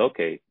know that,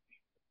 okay,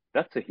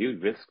 that's a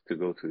huge risk to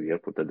go to the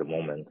airport at the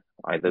moment,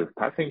 either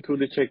passing through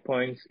the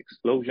checkpoints,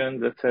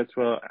 explosions,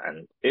 etc.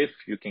 And if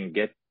you can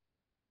get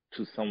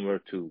to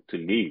somewhere to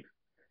leave.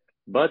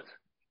 But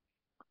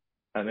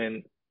I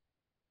mean,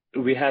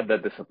 we had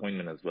that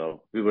disappointment as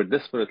well. We were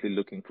desperately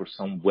looking for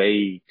some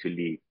way to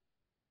leave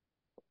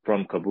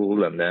from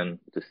Kabul and then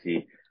to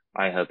see.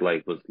 I had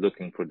like was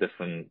looking for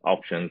different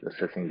options,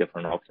 assessing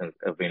different options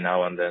every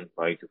now and then,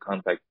 trying to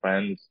contact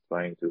friends,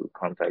 trying to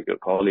contact your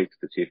colleagues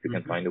to see if you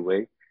can find a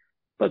way.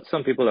 But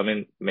some people, I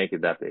mean, make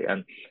it that day.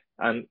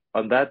 And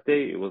on that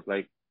day, it was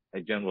like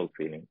a general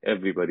feeling.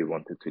 Everybody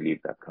wanted to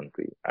leave that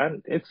country.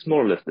 And it's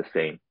more or less the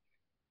same.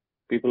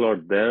 People are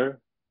there.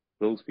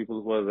 Those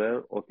people who are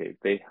there, okay,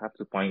 they have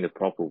to find a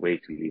proper way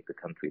to leave the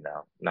country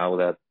now. Now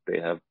that they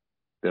have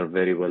they're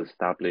very well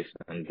established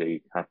and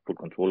they have full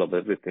control of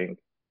everything.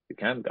 You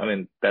can't, I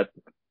mean, that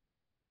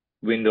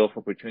window of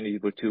opportunity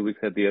for 2 weeks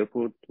at the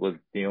airport was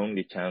the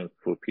only chance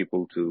for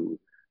people to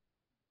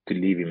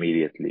leave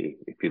immediately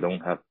if you don't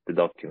have the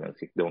documents,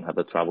 if you don't have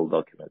the travel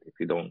document, if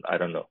you don't, I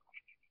don't know,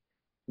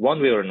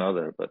 one way or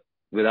another, but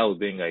without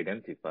being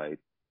identified,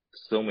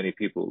 so many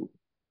people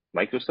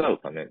like yourself.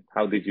 I mean,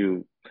 how did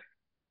you,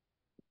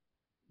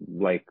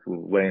 like,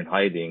 were in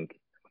hiding?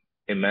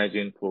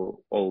 Imagine for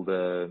all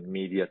the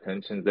media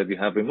attention that you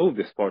have removed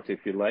this part if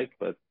you like,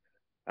 but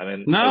I mean,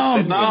 I was No, telling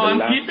you in the I'm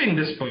last, keeping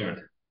this part.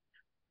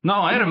 No,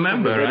 I in the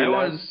remember. very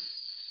last,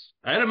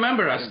 I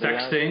remember us in the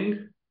last,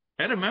 texting.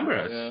 I remember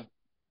us. yeah,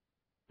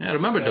 Yeah, I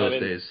remember yeah, I those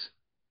mean, days.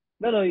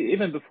 no,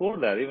 even before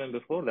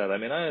that, I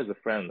mean, I, as a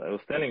friend, I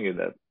was telling you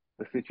that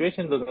the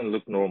situation doesn't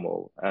look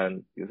normal.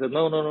 And you said,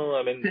 no, no, no.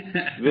 I mean,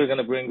 we're going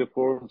to bring the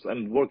forms.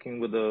 I'm working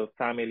with the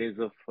families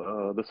of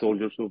the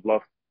soldiers who've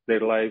lost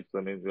their lives.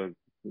 I mean, we're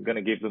going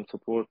to give them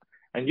support.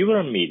 And you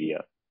were in media.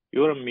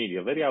 You were in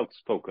media, very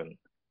outspoken.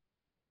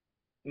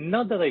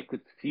 Not that I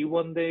could see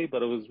one day,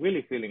 but I was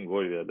really feeling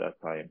worried at that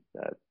time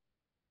that,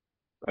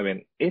 I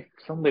mean, if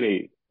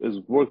somebody is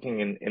working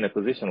in a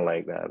position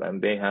like that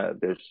and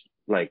there's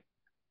like,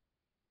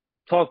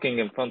 talking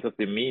in front of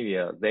the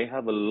media, they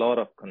have a lot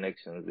of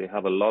connections, they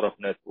have a lot of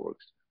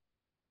networks.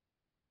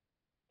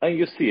 And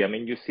you see, I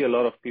mean, you see a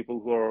lot of people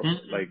who are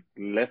Mhm. like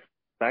left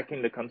back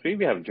in the country.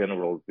 We have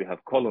generals, we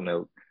have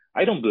colonels.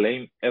 I don't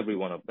blame every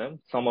one of them.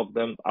 Some of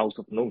them out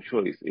of no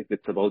choice. If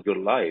it's about your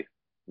life,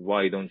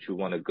 why don't you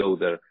want to go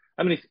there?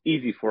 I mean, it's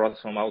easy for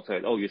us from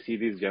outside. Oh, you see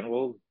these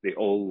generals? They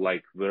all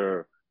like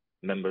were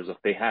members of,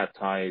 they had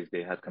ties,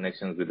 they had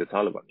connections with the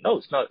Taliban. No,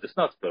 it's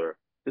not fair.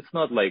 It's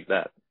not like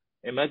that.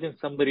 Imagine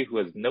somebody who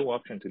has no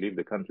option to leave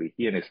the country.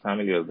 He and his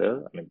family are there.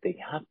 I mean, they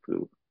have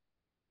to.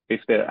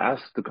 If they're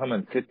asked to come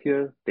and sit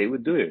here, they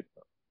would do it.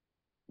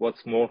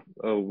 What's more,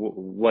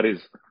 what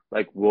is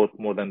like worth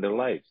more than their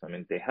lives? I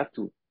mean, they have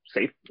to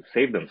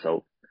save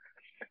themselves.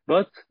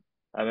 But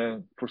I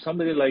mean, for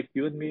somebody like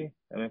you and me,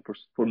 I mean,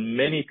 for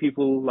many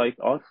people like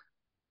us,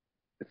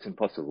 it's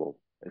impossible.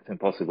 It's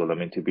impossible. I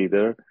mean, to be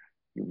there,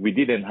 we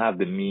didn't have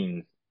the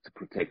means to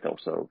protect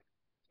ourselves,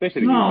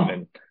 especially you. I No.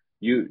 mean,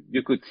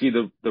 you could see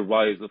the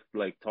rise of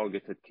like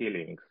targeted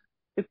killings.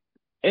 It,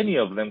 any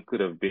of them could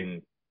have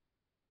been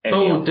any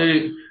Oh, of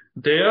us.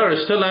 they are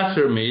still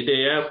after me.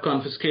 They have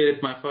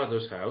confiscated my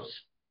father's house,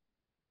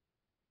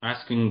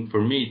 asking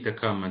for me to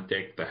come and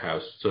take the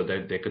house so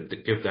that they could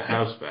give the Yeah,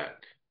 house back.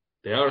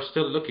 They are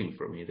still looking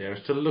for me. They are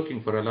still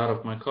looking for a lot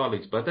of my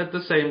colleagues. But at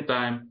the same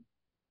time,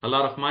 a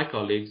lot of my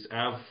colleagues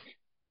have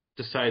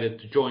decided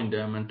to join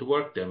them and to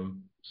work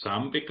them.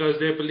 Some because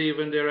they believe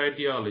in their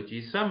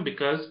ideology, some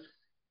because,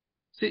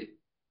 see,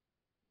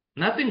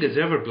 nothing is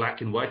ever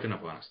black and white in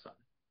Afghanistan.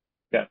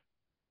 yeah,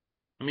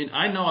 I mean,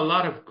 I know a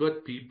lot of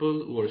good people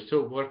who are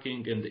still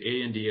working in the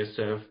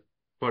ANDSF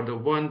for the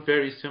one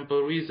very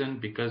simple reason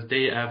because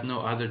they have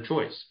no other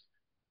choice.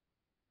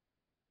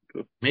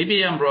 true.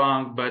 Maybe I'm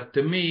wrong, but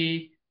to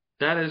me,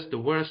 that is the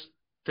worst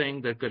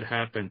thing that could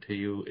happen to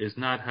you is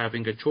not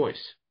having a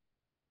choice,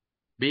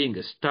 being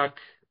stuck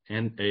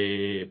in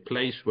a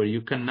place where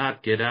you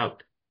cannot get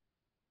out.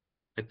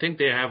 I think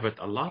they have it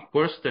a lot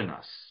worse than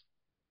us,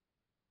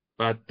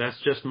 but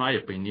that's just my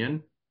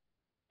opinion.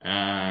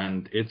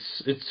 And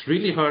it's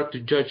really hard to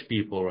judge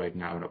people right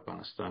now in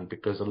Afghanistan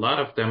because a lot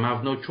of them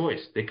have no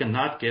choice. They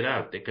cannot get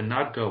out. They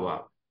cannot go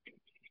out.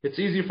 It's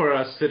easy for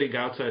us sitting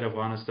outside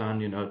Afghanistan,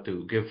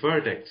 to give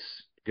verdicts,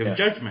 give Yeah,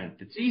 judgment.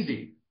 It's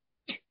easy.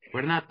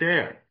 We're not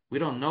there. We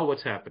don't know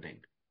what's happening.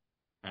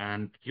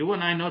 And you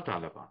and I know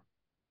Taliban.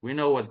 We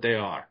know what they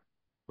are,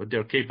 what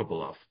they're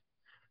capable of.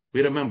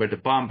 We remember the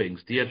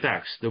bombings, the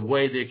attacks, the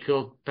way they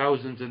killed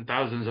thousands and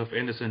thousands of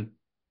innocent,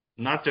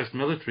 not just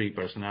military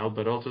personnel,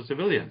 but also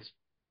civilians.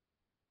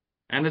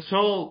 And it's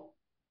all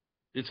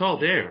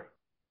there.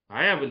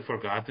 I haven't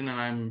forgotten, and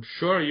I'm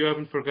sure you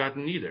haven't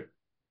forgotten either.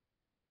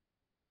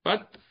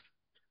 But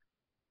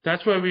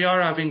that's why we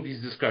are having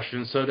these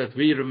discussions so that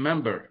we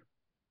remember.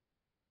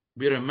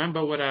 We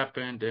remember what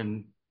happened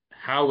and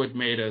how it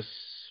made us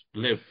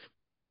live.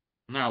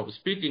 Now,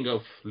 speaking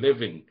of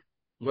living,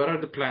 what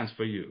are the plans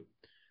for you?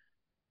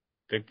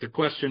 The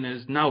question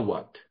is, now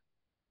what?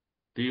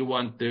 Do you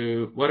want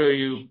to, what are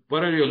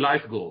your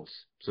life goals,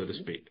 so to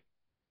speak?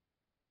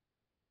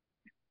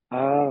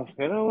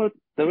 you know what?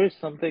 There is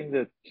something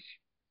that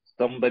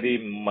somebody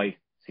might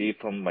see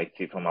from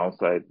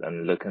outside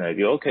and looking at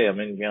you. Okay, I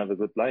mean, you have a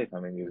good life. I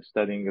mean, you're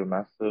studying your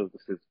master.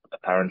 This is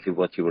apparently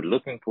what you were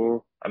looking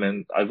for. I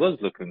mean, I was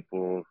looking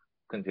for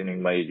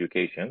continuing my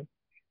education.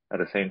 At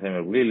the same time, I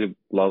really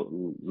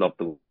love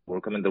the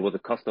work. I mean, there was a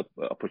cost of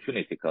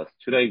opportunity cost.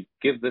 Should I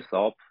give this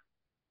up,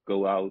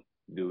 go out,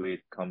 do it,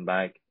 come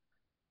back?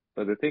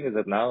 But the thing is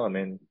that now, I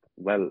mean,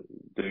 well,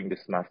 doing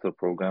this master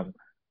program,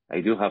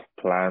 I do have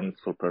plans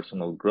for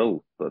personal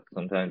growth, but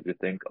sometimes you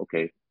think,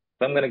 okay,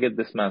 if I'm going to get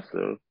this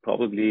master,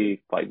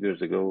 probably 5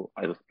 years ago,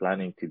 I was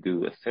planning to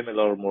do a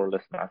similar, more or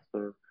less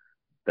master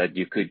that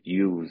you could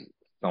use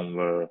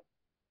somewhere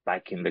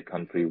back in the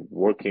country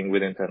working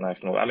with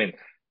international. I mean,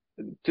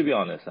 to be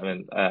honest, I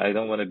mean, I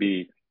don't want to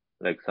be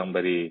like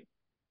somebody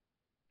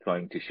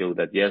trying to show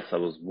that, yes, I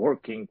was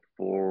working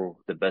for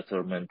the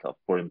betterment of,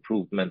 for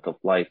improvement of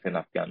life in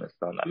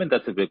Afghanistan. I mean,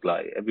 that's a big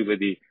lie.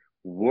 Everybody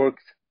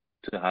works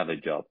to have a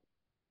job.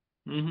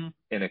 Mm-hmm.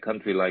 In a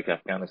country like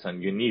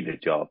Afghanistan, you need a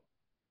job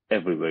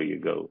everywhere you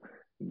go.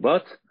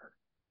 But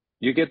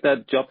you get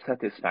that job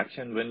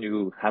satisfaction when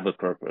you have a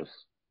purpose.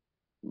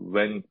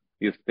 When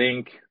you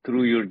think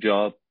through your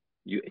job,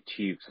 you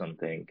achieve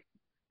something.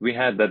 We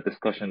had that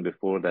discussion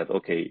before that,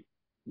 okay,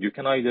 you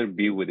can either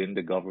be within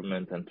the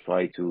government and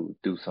try to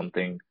do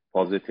something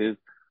positive,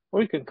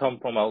 or you can come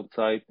from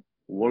outside,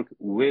 work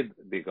with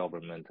the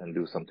government and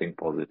do something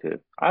positive.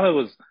 I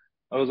was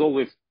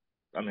always,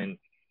 I mean,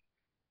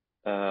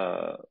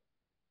 uh,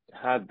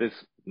 had this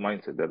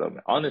mindset that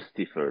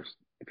honesty first.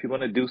 If you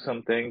want to do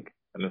something,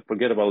 I mean,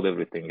 forget about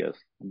everything else.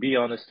 Be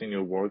honest in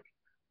your work.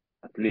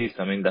 At least,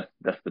 I mean,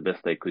 that's the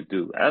best I could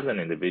do as an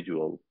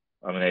individual.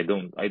 I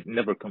mean, I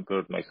never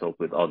compared myself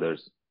with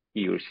others.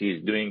 He or she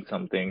is doing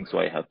something, so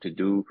I have to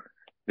do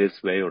this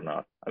way or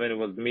not. I mean, it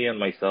was me and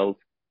myself,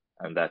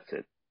 and that's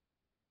it.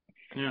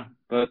 Yeah.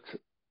 But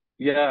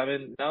yeah, I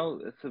mean, now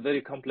it's a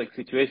very complex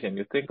situation.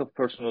 You think of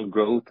personal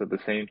growth at the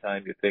same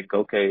time. You think,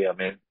 okay, I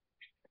mean,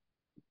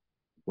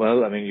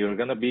 well, I mean, you're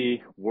gonna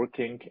be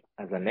working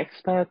as an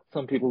expat.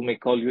 Some people may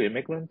call you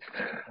immigrants.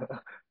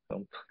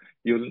 Some,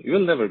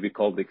 you'll never be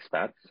called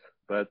expats,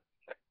 but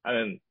I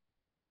mean,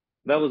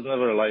 that was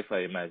never a life I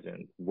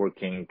imagined.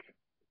 Working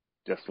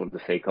just for the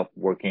sake of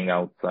working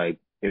outside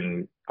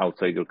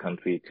your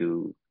country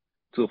to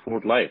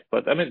afford life.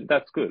 But I mean,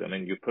 that's good. I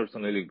mean, you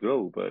personally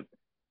grow, but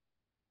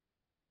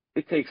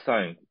it takes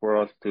time for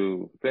us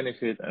to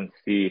finish it and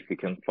see if we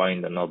can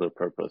find another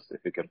purpose, if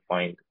we can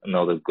find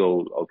another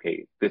goal.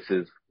 Okay, this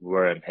is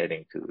where I'm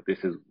heading to. This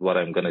is what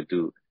I'm gonna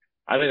do.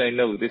 I mean, I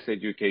know this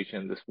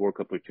education, this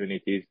work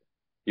opportunities,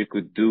 you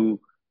could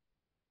do.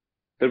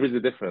 There is a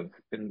difference.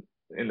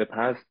 In the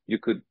past, you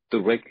could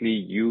directly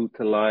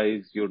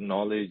utilize your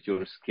knowledge,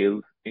 your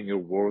skills in your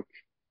work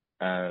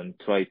and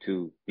try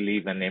to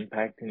leave an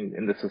impact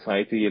in the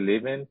society you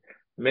live in.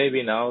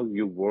 Maybe now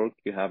you work,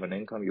 you have an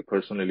income, you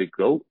personally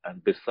grow,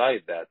 and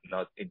beside that,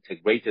 not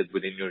integrated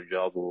within your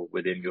job or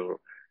within your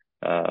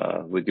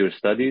with your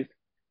studies,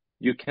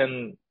 you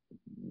can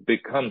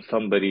become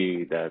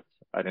somebody that,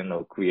 I don't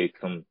know, create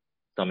some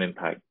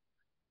impact.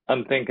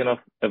 I'm thinking of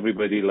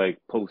everybody like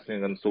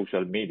posting on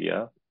social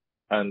media,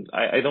 and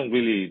I don't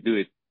really do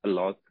it a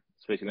lot,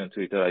 especially on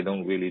Twitter. I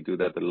don't really do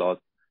that a lot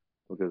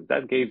because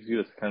that gives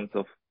you a sense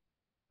of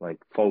like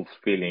false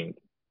feeling.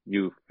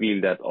 You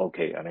feel that,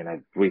 okay, I mean,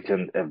 I've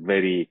written a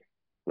very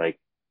like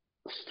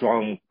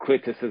strong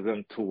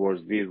criticism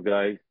towards these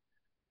guys,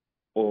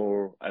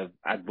 or I've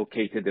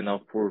advocated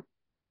enough for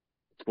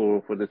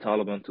the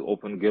Taliban to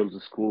open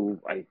girls' school.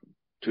 I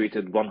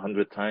tweeted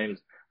 100 times.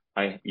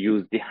 I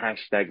used the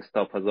hashtag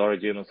Stop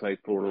Hazara Genocide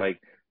for like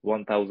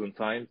 1,000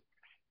 times.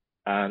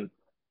 And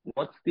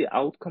what's the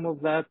outcome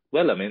of that?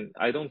 Well, I mean,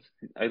 I don't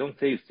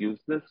say it's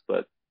useless,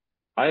 but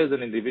I, as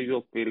an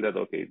individual, feel that,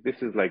 okay, this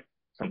is like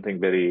something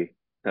very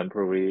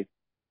temporary.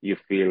 You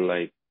feel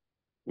like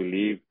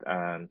relieved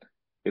and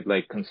it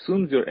like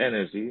consumes your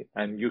energy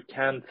and you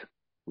can't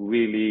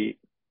really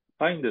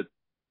find it,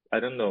 I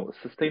don't know,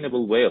 a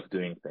sustainable way of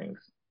doing things.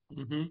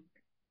 Mm-hmm.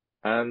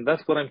 And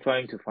that's what I'm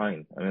trying to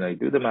find. I mean, I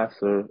do the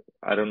master.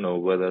 I don't know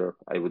whether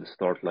I would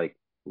start like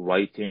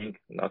writing,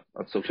 not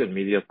on social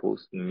media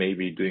posts,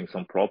 maybe doing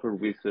some proper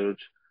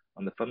research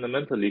on the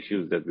fundamental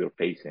issues that we're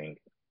facing.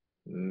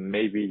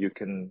 Maybe you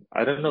can,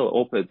 I don't know,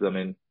 Opeds, I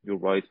mean, you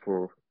write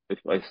for, if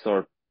I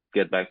start,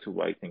 get back to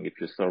writing, if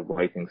you start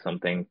writing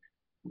something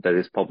that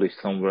is published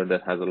somewhere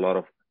that has a lot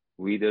of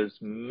readers,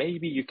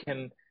 maybe you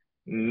can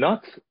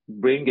not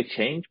bring a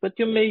change, but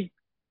you may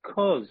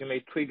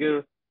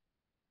trigger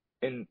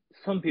in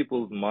some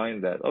people's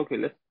mind that, okay,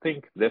 let's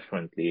think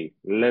differently.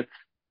 Let's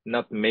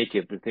not make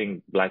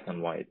everything black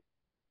and white.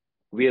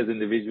 We as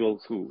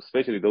individuals who,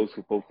 especially those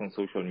who post on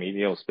social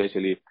media,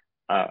 especially,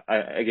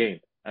 again,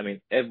 I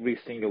mean, every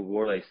single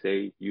word I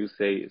say, you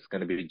say is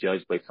going to be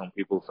judged by some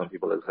people. Some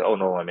people will say, oh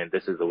no, I mean,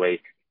 this is the way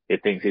he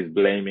thinks he's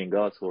blaming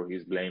us or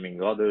he's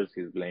blaming others.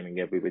 He's blaming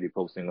everybody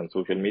posting on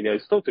social media.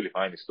 It's totally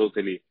fine.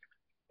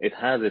 It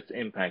has its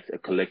impact, a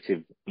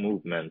collective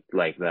movement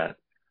like that.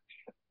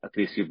 At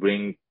least you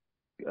bring,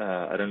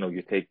 I don't know,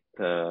 you take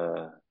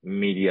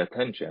media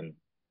attention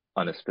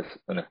on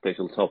on a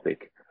special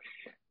topic.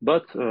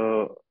 But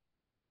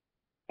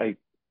I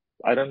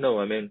I don't know.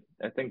 I mean,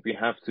 I think we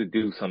have to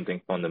do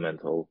something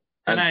fundamental.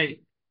 Can And I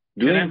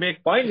can I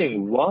make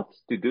finding what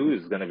to do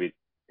is going to be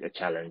a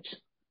challenge.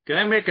 can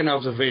I make an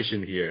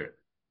observation here?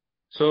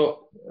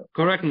 So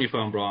correct me if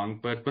I'm wrong,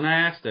 but when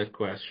I asked that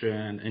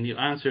question and you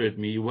answered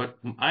me, what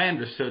I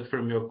understood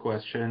from your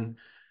question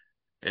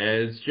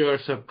is you're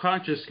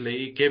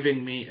subconsciously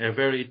giving me a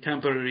very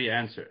temporary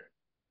answer.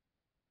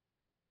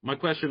 My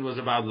question was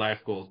about life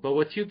goals, but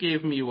what you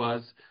gave me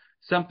was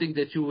something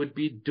that you would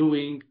be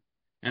doing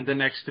in the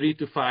next 3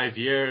 to 5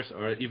 years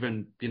or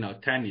even,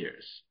 10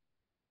 years.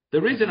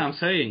 The reason Hmm. I'm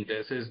saying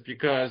this is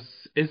because,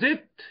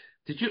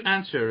 did you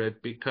answer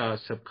it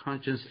because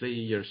subconsciously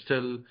you're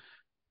still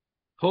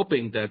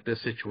hoping that the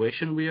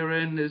situation we are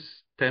in is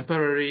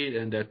temporary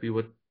and that we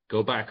would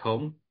go back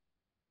home?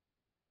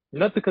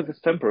 Not because it's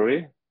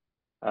temporary,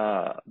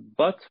 uh,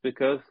 but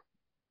because,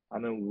 I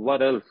mean,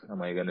 what else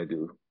am I gonna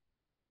do?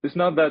 It's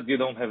not that you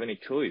don't have any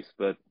choice,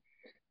 but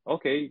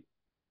okay,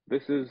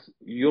 this is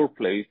your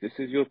place, this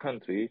is your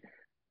country.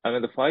 I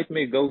mean, the fight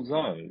may goes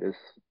on.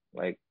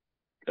 Like,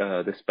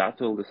 this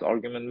battle, this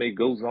argument may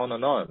goes on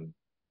and on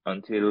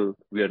until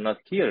we are not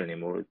here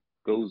anymore. It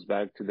goes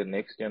back to the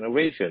next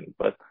generation,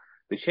 but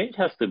the change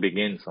has to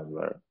begin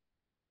somewhere.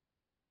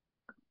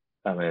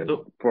 I mean,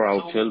 So, for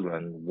our so,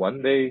 children,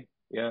 one day,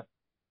 yeah,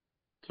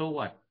 so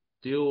what?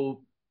 Do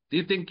you do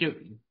you think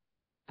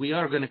we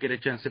are going to get a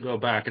chance to go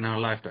back in our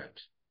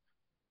lifetimes?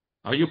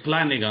 Are you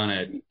planning on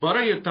it? What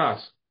are your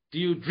thoughts? Do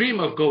you dream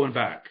of going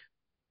back?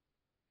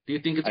 Do you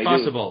think it's I do.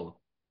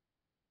 possible?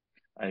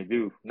 I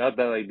do. Not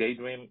that I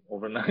daydream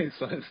overnight,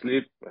 so I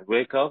sleep, I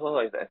wake up, oh,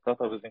 I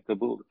thought I was in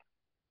Kabul.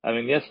 I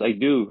mean, yes, I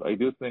do. I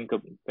do think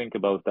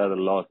about that a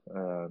lot.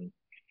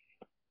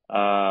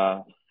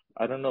 Uh,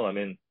 I don't know. I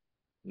mean,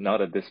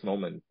 not at this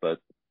moment, but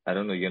I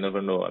don't know. You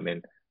never know. I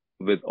mean,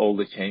 with all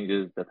the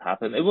changes that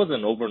happened, it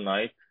wasn't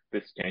overnight.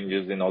 This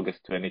changes in August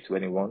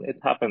 2021. It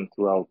happened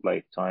throughout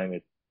like time.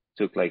 It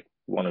took like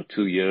 1 or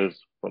 2 years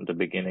from the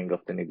beginning of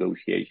the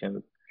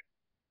negotiations,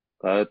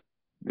 but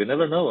we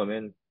never know. I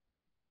mean,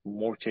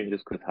 more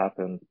changes could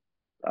happen,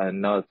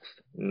 and not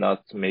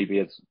maybe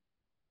as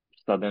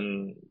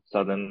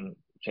sudden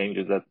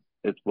changes that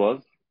it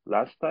was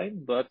last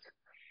time, but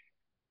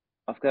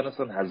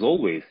Afghanistan has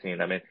always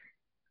seen. I mean,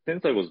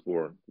 since I was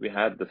born, we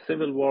had the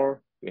civil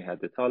war, we had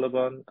the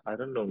Taliban. I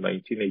don't know,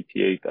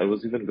 1988. I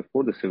was even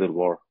before the civil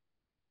war,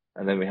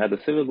 and then we had the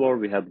civil war.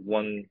 We had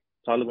one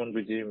Taliban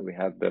regime. We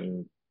had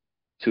them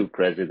two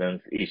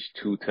presidents, each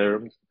 2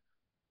 terms.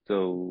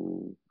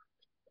 So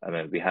I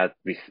mean,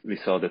 we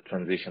saw the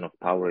transition of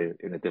power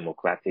in a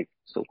democratic,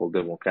 so-called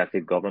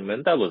democratic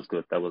government. That was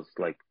good. That was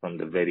like from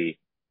the very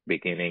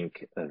beginning,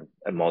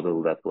 a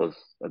model that was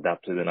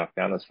adapted in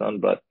Afghanistan.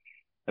 But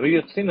I mean,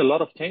 you've seen a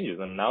lot of changes,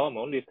 and now I'm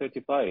only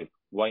 35.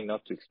 Why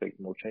not to expect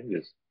more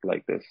changes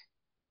like this?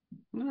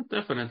 Well,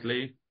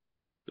 definitely.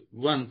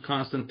 One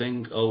constant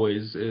thing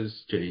always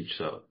is change,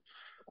 so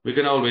we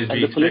can always And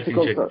be the expecting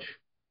political, change.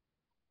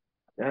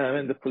 yeah, I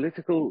mean, the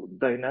political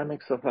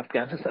dynamics of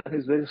Afghanistan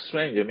is very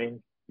strange. I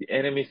mean, the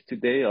enemies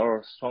today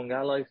are strong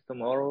allies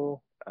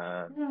tomorrow.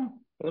 Yeah.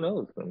 Who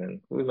knows? I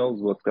mean, who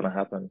knows what's going to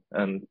happen?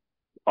 And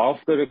off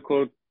the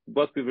record,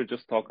 what we were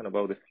just talking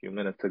about a few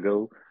minutes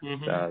ago,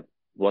 Hmm. that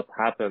what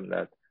happened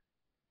that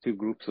two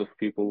groups of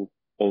people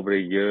over a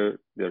year,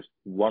 there's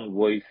one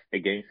voice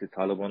against the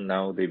Taliban.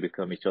 Now they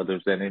become each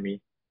other's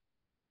enemy.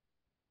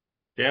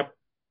 Yep.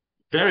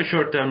 Very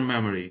short-term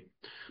memory.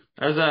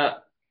 As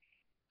a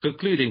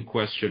concluding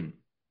question,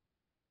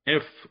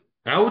 if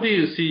how do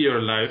you see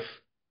your life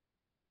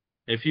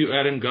if you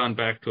hadn't gone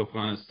back to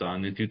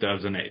Afghanistan in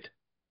 2008?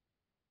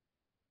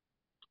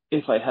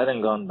 If I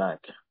hadn't gone back,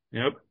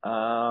 Yep.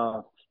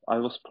 uh, I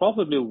was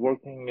probably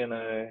working in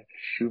a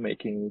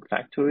shoemaking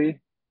factory,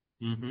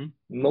 Hmm.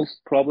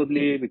 most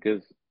probably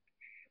because,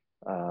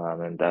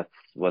 and that's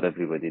what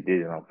everybody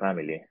did in our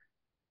family.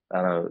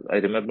 I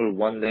remember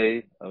one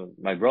day,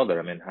 my brother,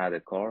 I mean, had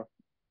a car,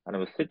 and I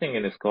was sitting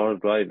in his car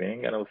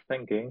driving, and I was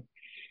thinking,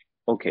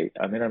 okay,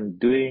 I mean, I'm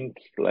doing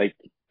like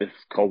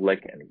it's called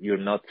like you're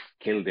not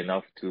skilled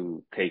enough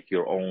to take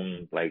your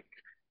own like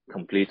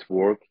complete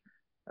work,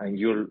 and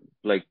you're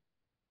like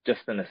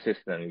just an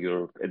assistant.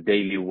 You're a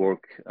daily wage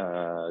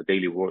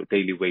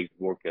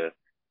worker.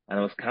 And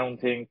I was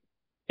counting,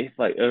 if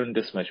I earn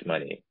this much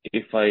money,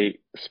 if I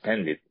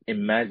spend it,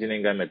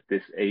 imagining I'm at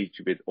this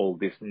age with all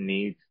these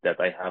needs that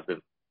I have the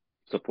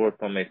support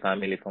from my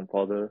family, from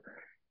father,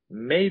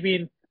 maybe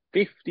in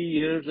 50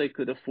 years I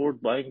could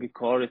afford buying a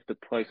car if the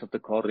price of the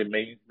car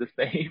remains the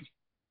same.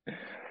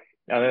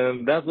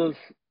 And that was,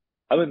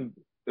 I mean,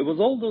 it was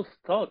all those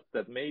thoughts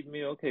that made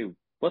me, okay,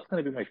 what's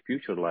going to be my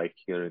future like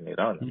here in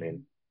Iran? I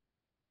mean,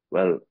 Hmm.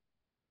 well,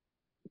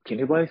 can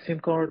you buy a SIM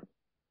card?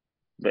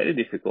 Very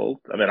difficult.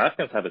 I mean,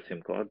 Afghans have a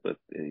SIM card, but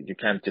you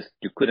can't just,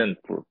 you couldn't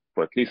for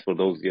at least for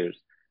those years,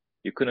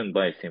 you couldn't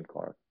buy a SIM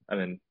card. I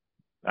mean,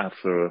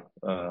 after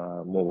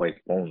mobile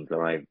phones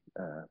arrived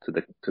to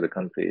the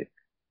country,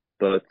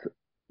 but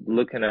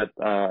looking at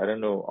I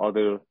don't know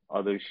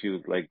other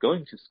issues like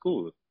going to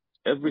school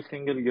every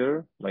single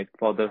year, my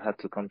father had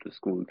to come to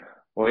school.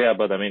 Oh yeah,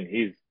 but I mean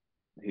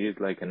he's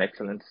like an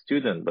excellent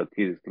student, but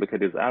he's look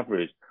at his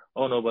average.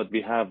 Oh no, but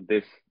we have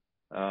this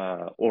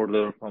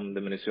order from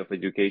the Ministry of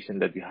Education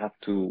that you have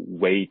to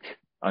wait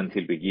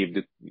until we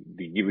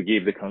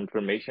give the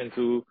confirmation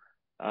to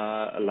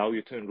allow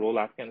you to enroll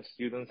Afghan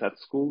students at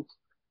schools.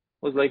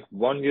 It was like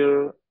 1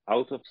 year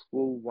out of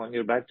school, 1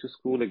 year back to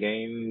school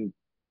again.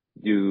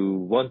 You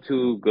want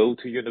to go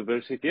to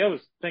university? I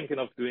was thinking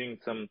of doing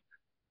some,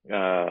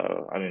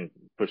 I mean,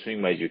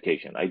 pursuing my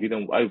education. I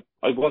didn't,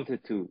 I wanted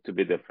to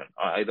be different.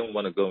 I don't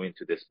want to go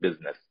into this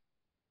business.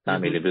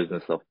 family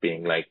business of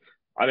being like,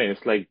 I mean,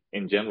 it's like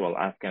in general,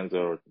 Afghans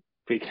are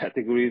three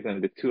categories,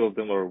 and the two of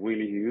them are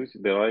really huge.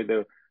 They're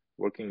either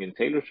working in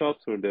tailor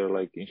shops, or they're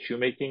like in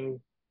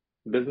shoemaking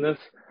business,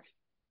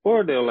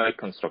 or they're like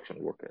construction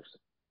workers,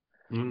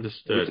 which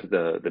Understood. is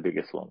the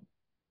biggest one.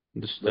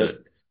 But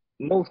Understood.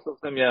 most of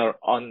them, yeah, are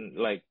on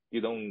like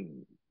you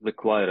don't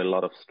require a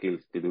lot of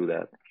skills to do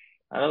that.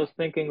 And I was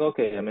thinking,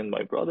 okay, I mean,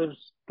 my brothers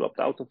dropped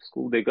out of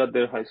school. They got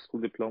their high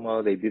school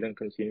diploma. They didn't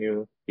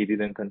continue. He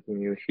didn't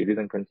continue. She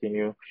didn't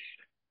continue.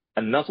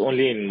 And not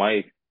only in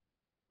my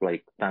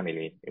like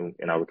family,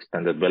 in our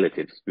extended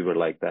relatives, we were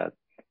like that.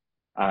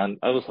 And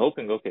I was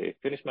hoping, okay,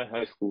 finish my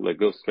high school, I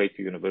go straight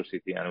to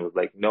university. And it was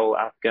like, no,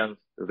 Afghans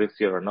this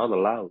year are not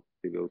allowed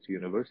to go to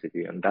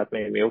university. And that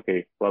made me,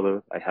 okay,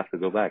 father, I have to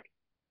go back.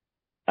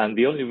 And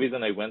the only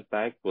reason I went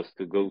back was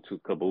to go to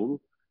Kabul.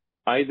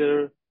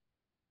 Either,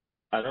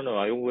 I don't know,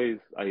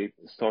 I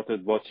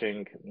started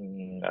watching,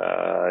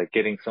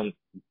 getting some,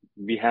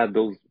 we had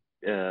those,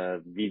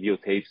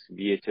 videotapes,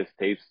 VHS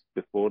tapes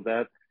before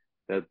that,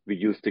 that we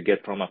used to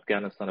get from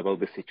Afghanistan about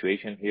the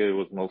situation here. It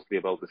was mostly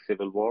about the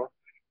civil war.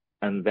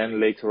 And then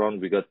later on,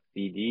 we got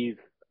CDs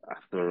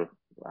after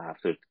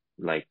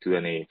like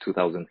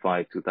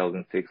 2005,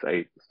 2006.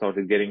 I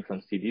started getting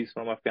some CDs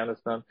from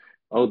Afghanistan.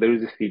 Oh, there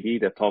is a CD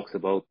that talks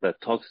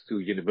to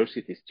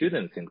university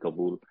students in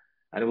Kabul.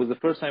 And it was the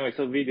first time I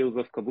saw videos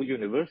of Kabul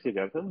University.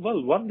 I thought,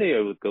 well, one day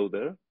I would go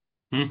there.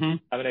 Mm-hmm.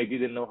 I mean, I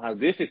didn't know how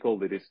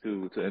difficult it is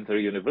to enter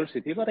a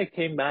university, but I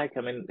came back.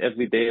 I mean,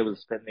 every day I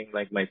was spending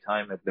like my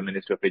time at the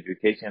Ministry of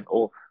Education.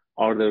 Oh,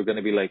 are there going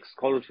to be like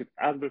scholarships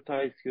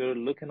advertised here?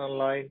 Looking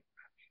online.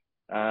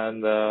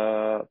 And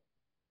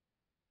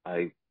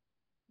I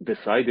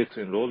decided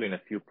to enroll in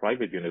a few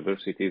private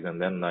universities,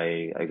 and then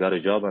I got a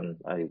job and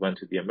I went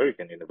to the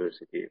American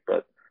university.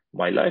 But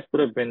my life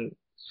would have been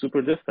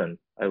super different.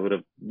 I would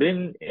have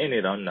been in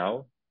Iran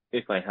now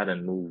if I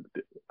hadn't moved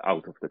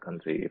out of the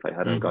country, if I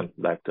hadn't Mm-hmm. gone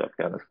back to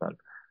Afghanistan.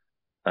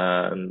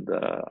 And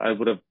I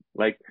would have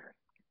like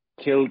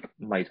killed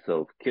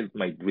myself, killed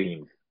my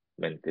dreams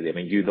mentally. I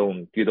mean, you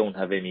don't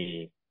have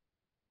any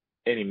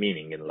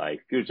meaning in life.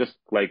 You're just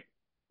like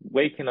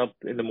waking up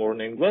in the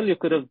morning. Well, you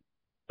could have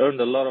earned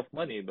a lot of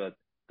money, but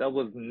that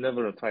was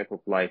never a type of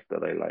life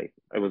that I liked.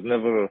 I was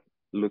never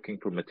looking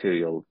for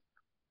materials.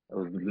 I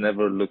was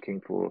never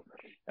looking for,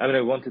 I mean,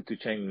 I wanted to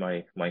change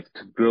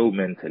to grow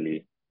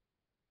mentally,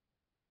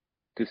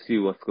 to see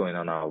what's going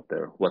on out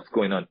there, what's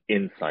going on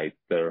inside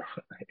there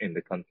in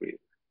the country.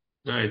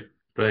 Right.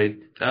 Right.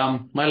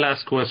 My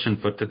last question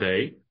for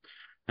today,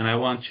 and I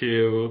want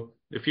you,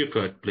 if you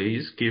could,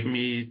 please give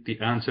me the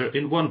answer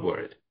in one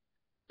word.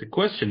 The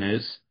question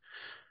is,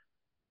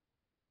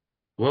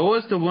 what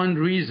was the one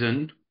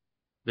reason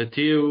that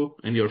you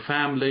and your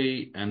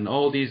family and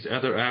all these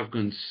other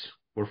Afghans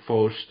were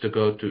forced to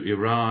go to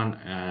Iran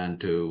and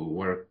to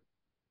work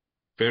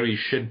very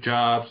shit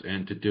jobs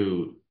and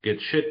to get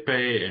shit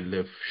pay and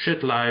live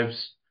shit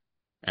lives,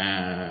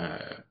 uh,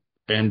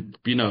 and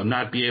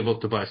not be able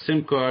to buy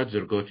SIM cards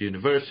or go to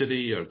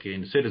university or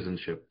gain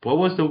citizenship? What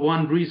was the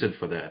one reason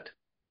for that?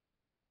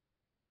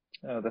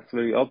 That's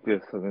very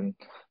obvious. I mean,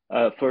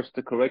 first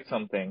to correct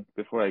something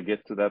before I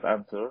get to that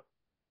answer.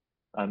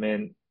 I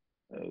mean,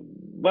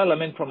 well, I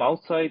mean, from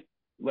outside,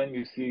 when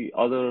you see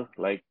other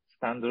like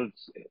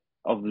standards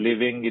of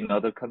living in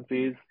other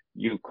countries,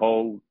 you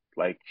call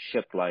like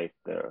shit life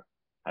there.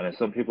 I mean,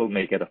 some people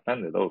may get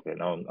offended. Okay,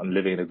 now I'm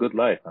living a good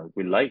life and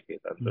we like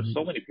it. And there's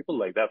so Mhm. many people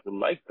like that who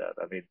like that.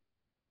 I mean,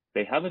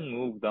 they haven't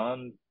moved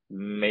on.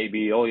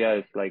 Maybe, oh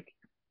yeah,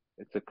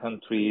 it's a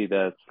country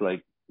that's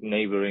like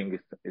neighboring.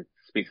 It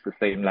speaks the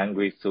same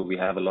language, so we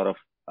have a lot of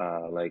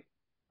like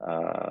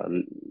uh,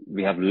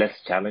 we have less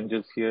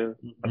challenges here,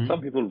 and some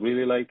Mhm. people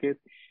really like it.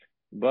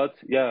 But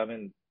yeah, I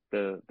mean,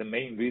 the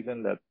main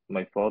reason that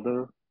my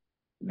father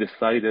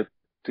decided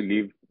to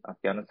leave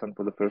Afghanistan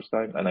for the first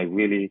time, and I'm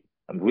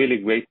really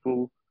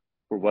grateful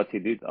for what he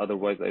did.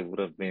 Otherwise, I would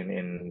have been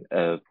in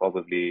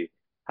probably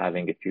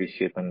having a few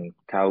sheep and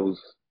cows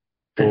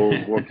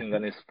or working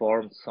on his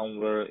farm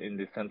somewhere in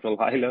the Central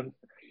Highlands.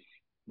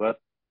 But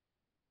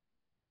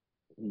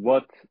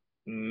what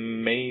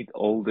made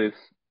all this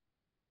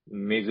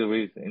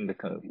miseries in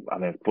I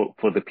mean,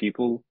 for the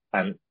people,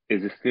 and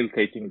is it still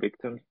taking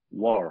victims?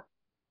 War,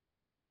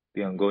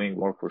 the ongoing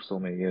war for so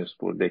many years,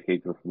 for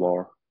decades of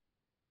war.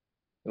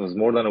 It was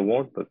more than a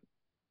war, but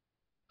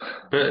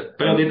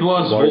But it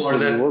was war, it war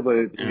was a that, war, but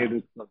it yeah.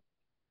 needed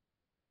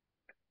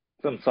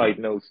some side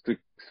notes to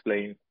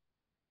explain.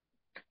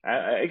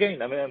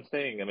 Again, I mean, I'm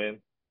saying, I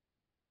mean,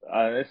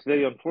 it's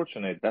very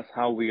unfortunate. That's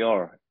how we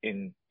are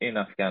in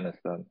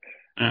Afghanistan.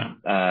 Yeah.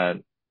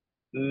 And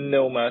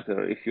no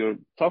matter if you're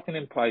talking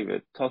in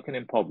private, talking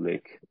in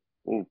public,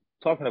 or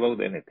talking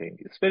about anything,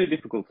 it's very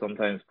difficult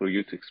sometimes for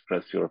you to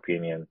express your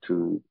opinion,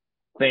 to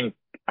think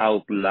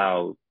out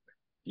loud.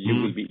 You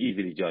will Mm. be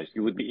easily judged.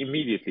 You would be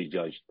immediately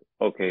judged.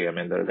 Okay, I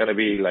mean, there are gonna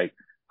be like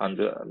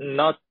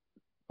not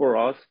for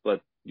us,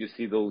 but you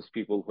see those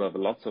people who have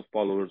lots of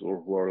followers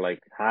or who are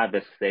like have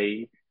a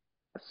say.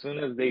 As soon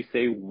as they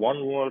say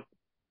one word,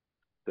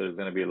 There's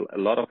going to be a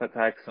lot of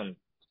attacks, and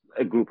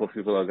a group of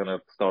people are going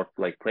to start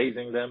like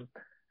praising them.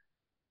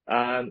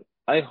 And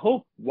I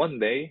hope one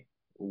day,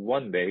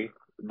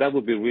 that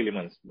would be really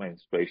my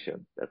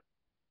inspiration, that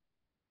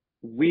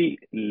we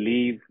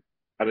leave,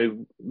 I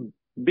mean,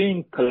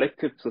 being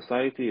collective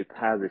society, it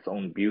has its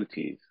own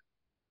beauties.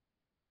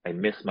 I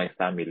miss my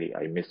family.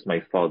 I miss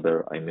my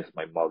father. I miss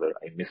my mother.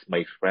 I miss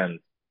my friends.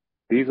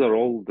 These are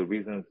all the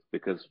reasons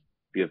because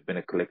we have been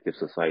a collective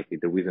society.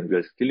 The reason we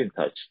are still in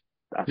touch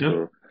Yeah.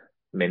 after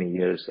many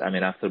years. I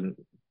mean, after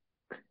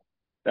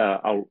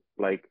our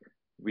like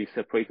we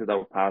separated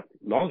our path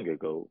long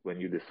ago when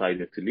you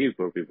decided to leave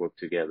where we worked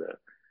together,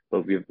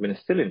 but we've been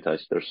still in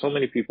touch. There's so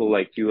many people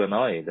like you and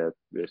I that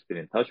we're still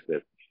in touch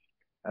with,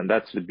 and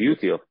that's the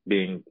beauty of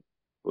being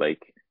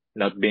like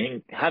not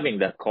being having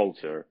that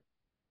culture.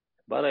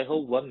 But I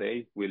hope one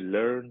day we'll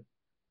learn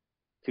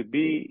to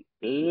be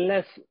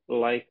less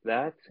like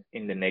that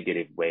in the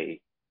negative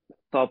way.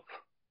 Stop,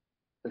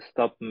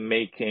 stop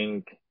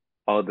making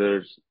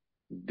others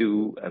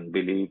do and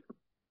believe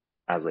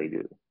as I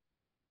do.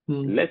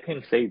 Mm. Let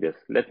him say this.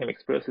 Let him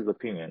express his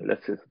opinion.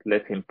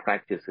 Let him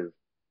practice his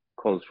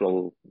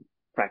cultural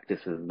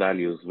practices,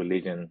 values,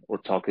 religion, or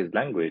talk his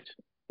language.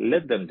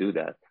 Let them do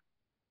that.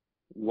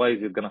 Why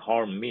is it going to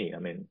harm me? I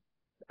mean,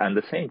 and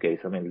the same case,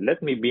 I mean,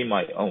 let me be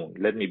my own.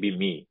 Let me be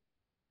me.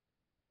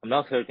 I'm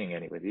not hurting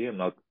anybody. I'm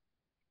not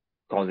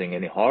causing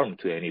any harm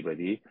to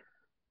anybody.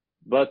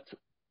 But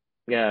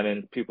yeah, I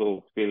mean,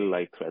 people feel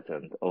like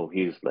threatened. Oh,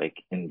 he's like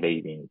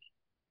invading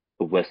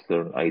a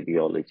Western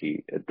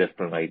ideology, a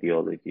different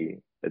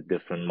ideology, a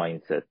different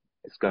mindset.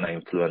 It's going to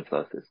influence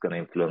us. It's going to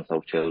influence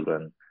our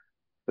children.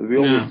 We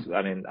always, Yeah.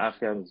 I mean,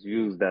 Afghans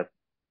use that,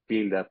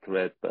 feel that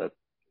threat, but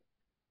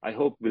I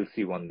hope we'll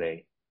see one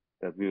day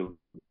that we'll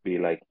be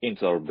like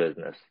into our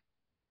business.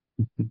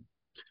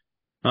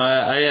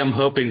 I am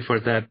hoping for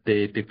that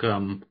day to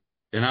come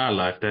in our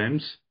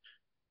lifetimes,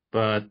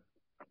 but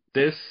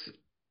this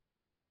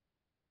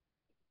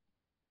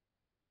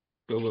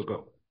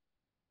go.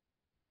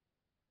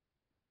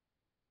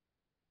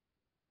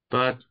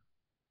 But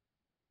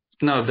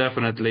no,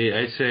 definitely,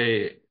 I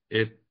say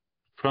it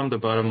from the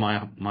bottom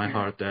of my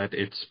heart that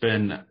it's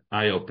been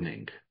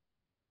eye-opening.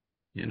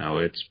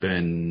 It's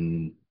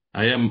been.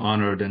 I am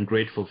honored and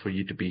grateful for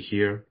you to be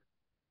here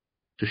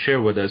to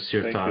share with us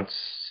your Thank you.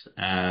 thoughts,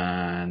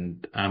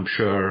 and I'm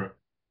sure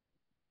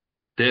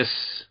this,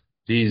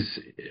 these,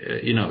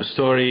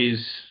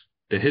 stories,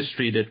 the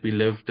history that we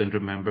lived and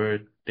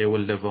remembered, they will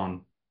live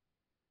on,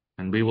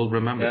 and we will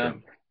remember Yeah.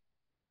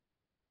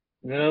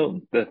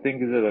 them. The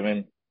thing is that, I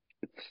mean,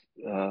 it's,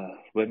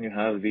 when you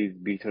have these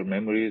bitter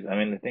memories, I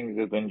mean, the thing is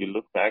that when you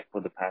look back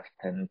for the past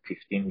 10,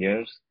 15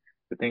 years,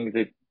 the thing is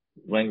that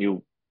when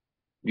you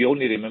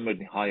only remember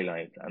the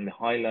highlights, and the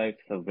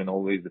highlights have been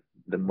always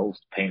the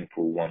most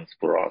painful ones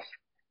for us.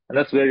 And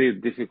that's very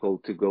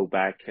difficult to go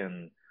back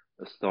and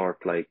start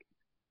like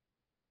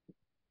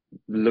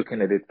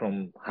looking at it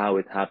from how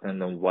it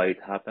happened and why it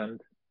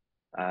happened.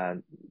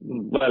 And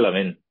well, I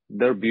mean,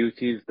 there are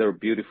beauties, there are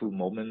beautiful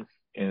moments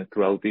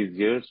throughout these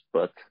years,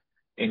 but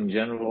in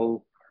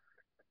general,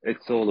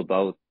 it's all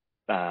about,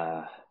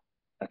 uh,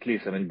 at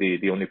least, I mean,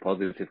 the only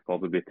positive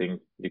probably thing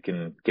you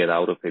can get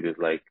out of it is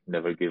like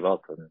never give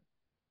up and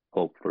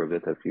hope for a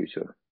better future.